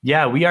time.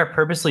 Yeah, we are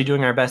purposely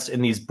doing our best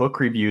in these book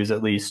reviews,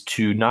 at least,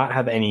 to not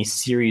have any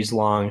series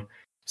long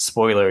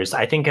spoilers.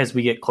 I think as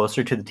we get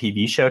closer to the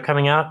TV show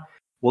coming out,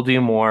 we'll do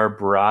more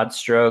broad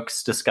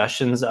strokes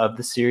discussions of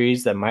the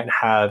series that might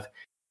have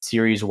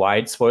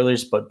series-wide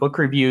spoilers, but book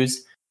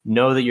reviews,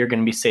 know that you're going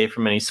to be safe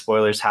from any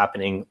spoilers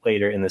happening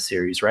later in the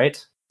series,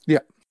 right? Yeah.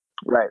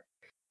 Right.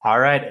 All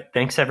right.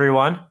 Thanks,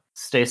 everyone.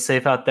 Stay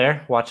safe out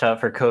there. Watch out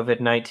for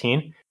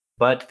COVID-19.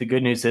 But the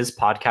good news is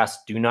podcasts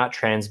do not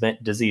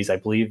transmit disease. I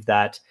believe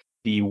that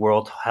the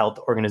World Health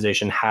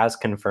Organization has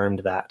confirmed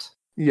that.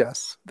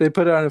 Yes. They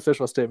put out an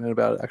official statement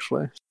about it,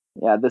 actually.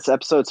 Yeah, this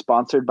episode's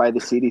sponsored by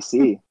the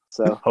CDC.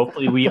 So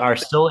hopefully we are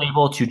still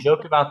able to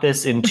joke about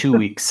this in 2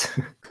 weeks.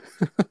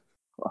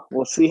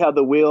 We'll see how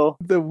the wheel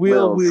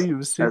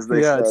weaves. As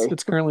they say.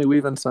 It's currently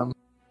weaving some.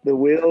 The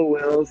wheel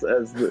wills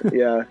as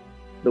the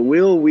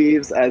wheel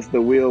weaves as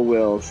the wheel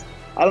wills.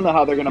 I don't know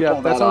how they're going to pull that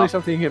off. Yeah, that's only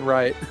something you can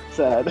write.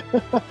 Sad.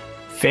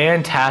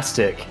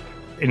 Fantastic.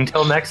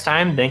 Until next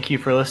time, thank you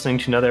for listening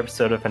to another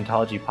episode of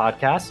Phantology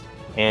Podcast,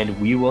 and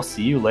we will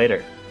see you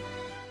later.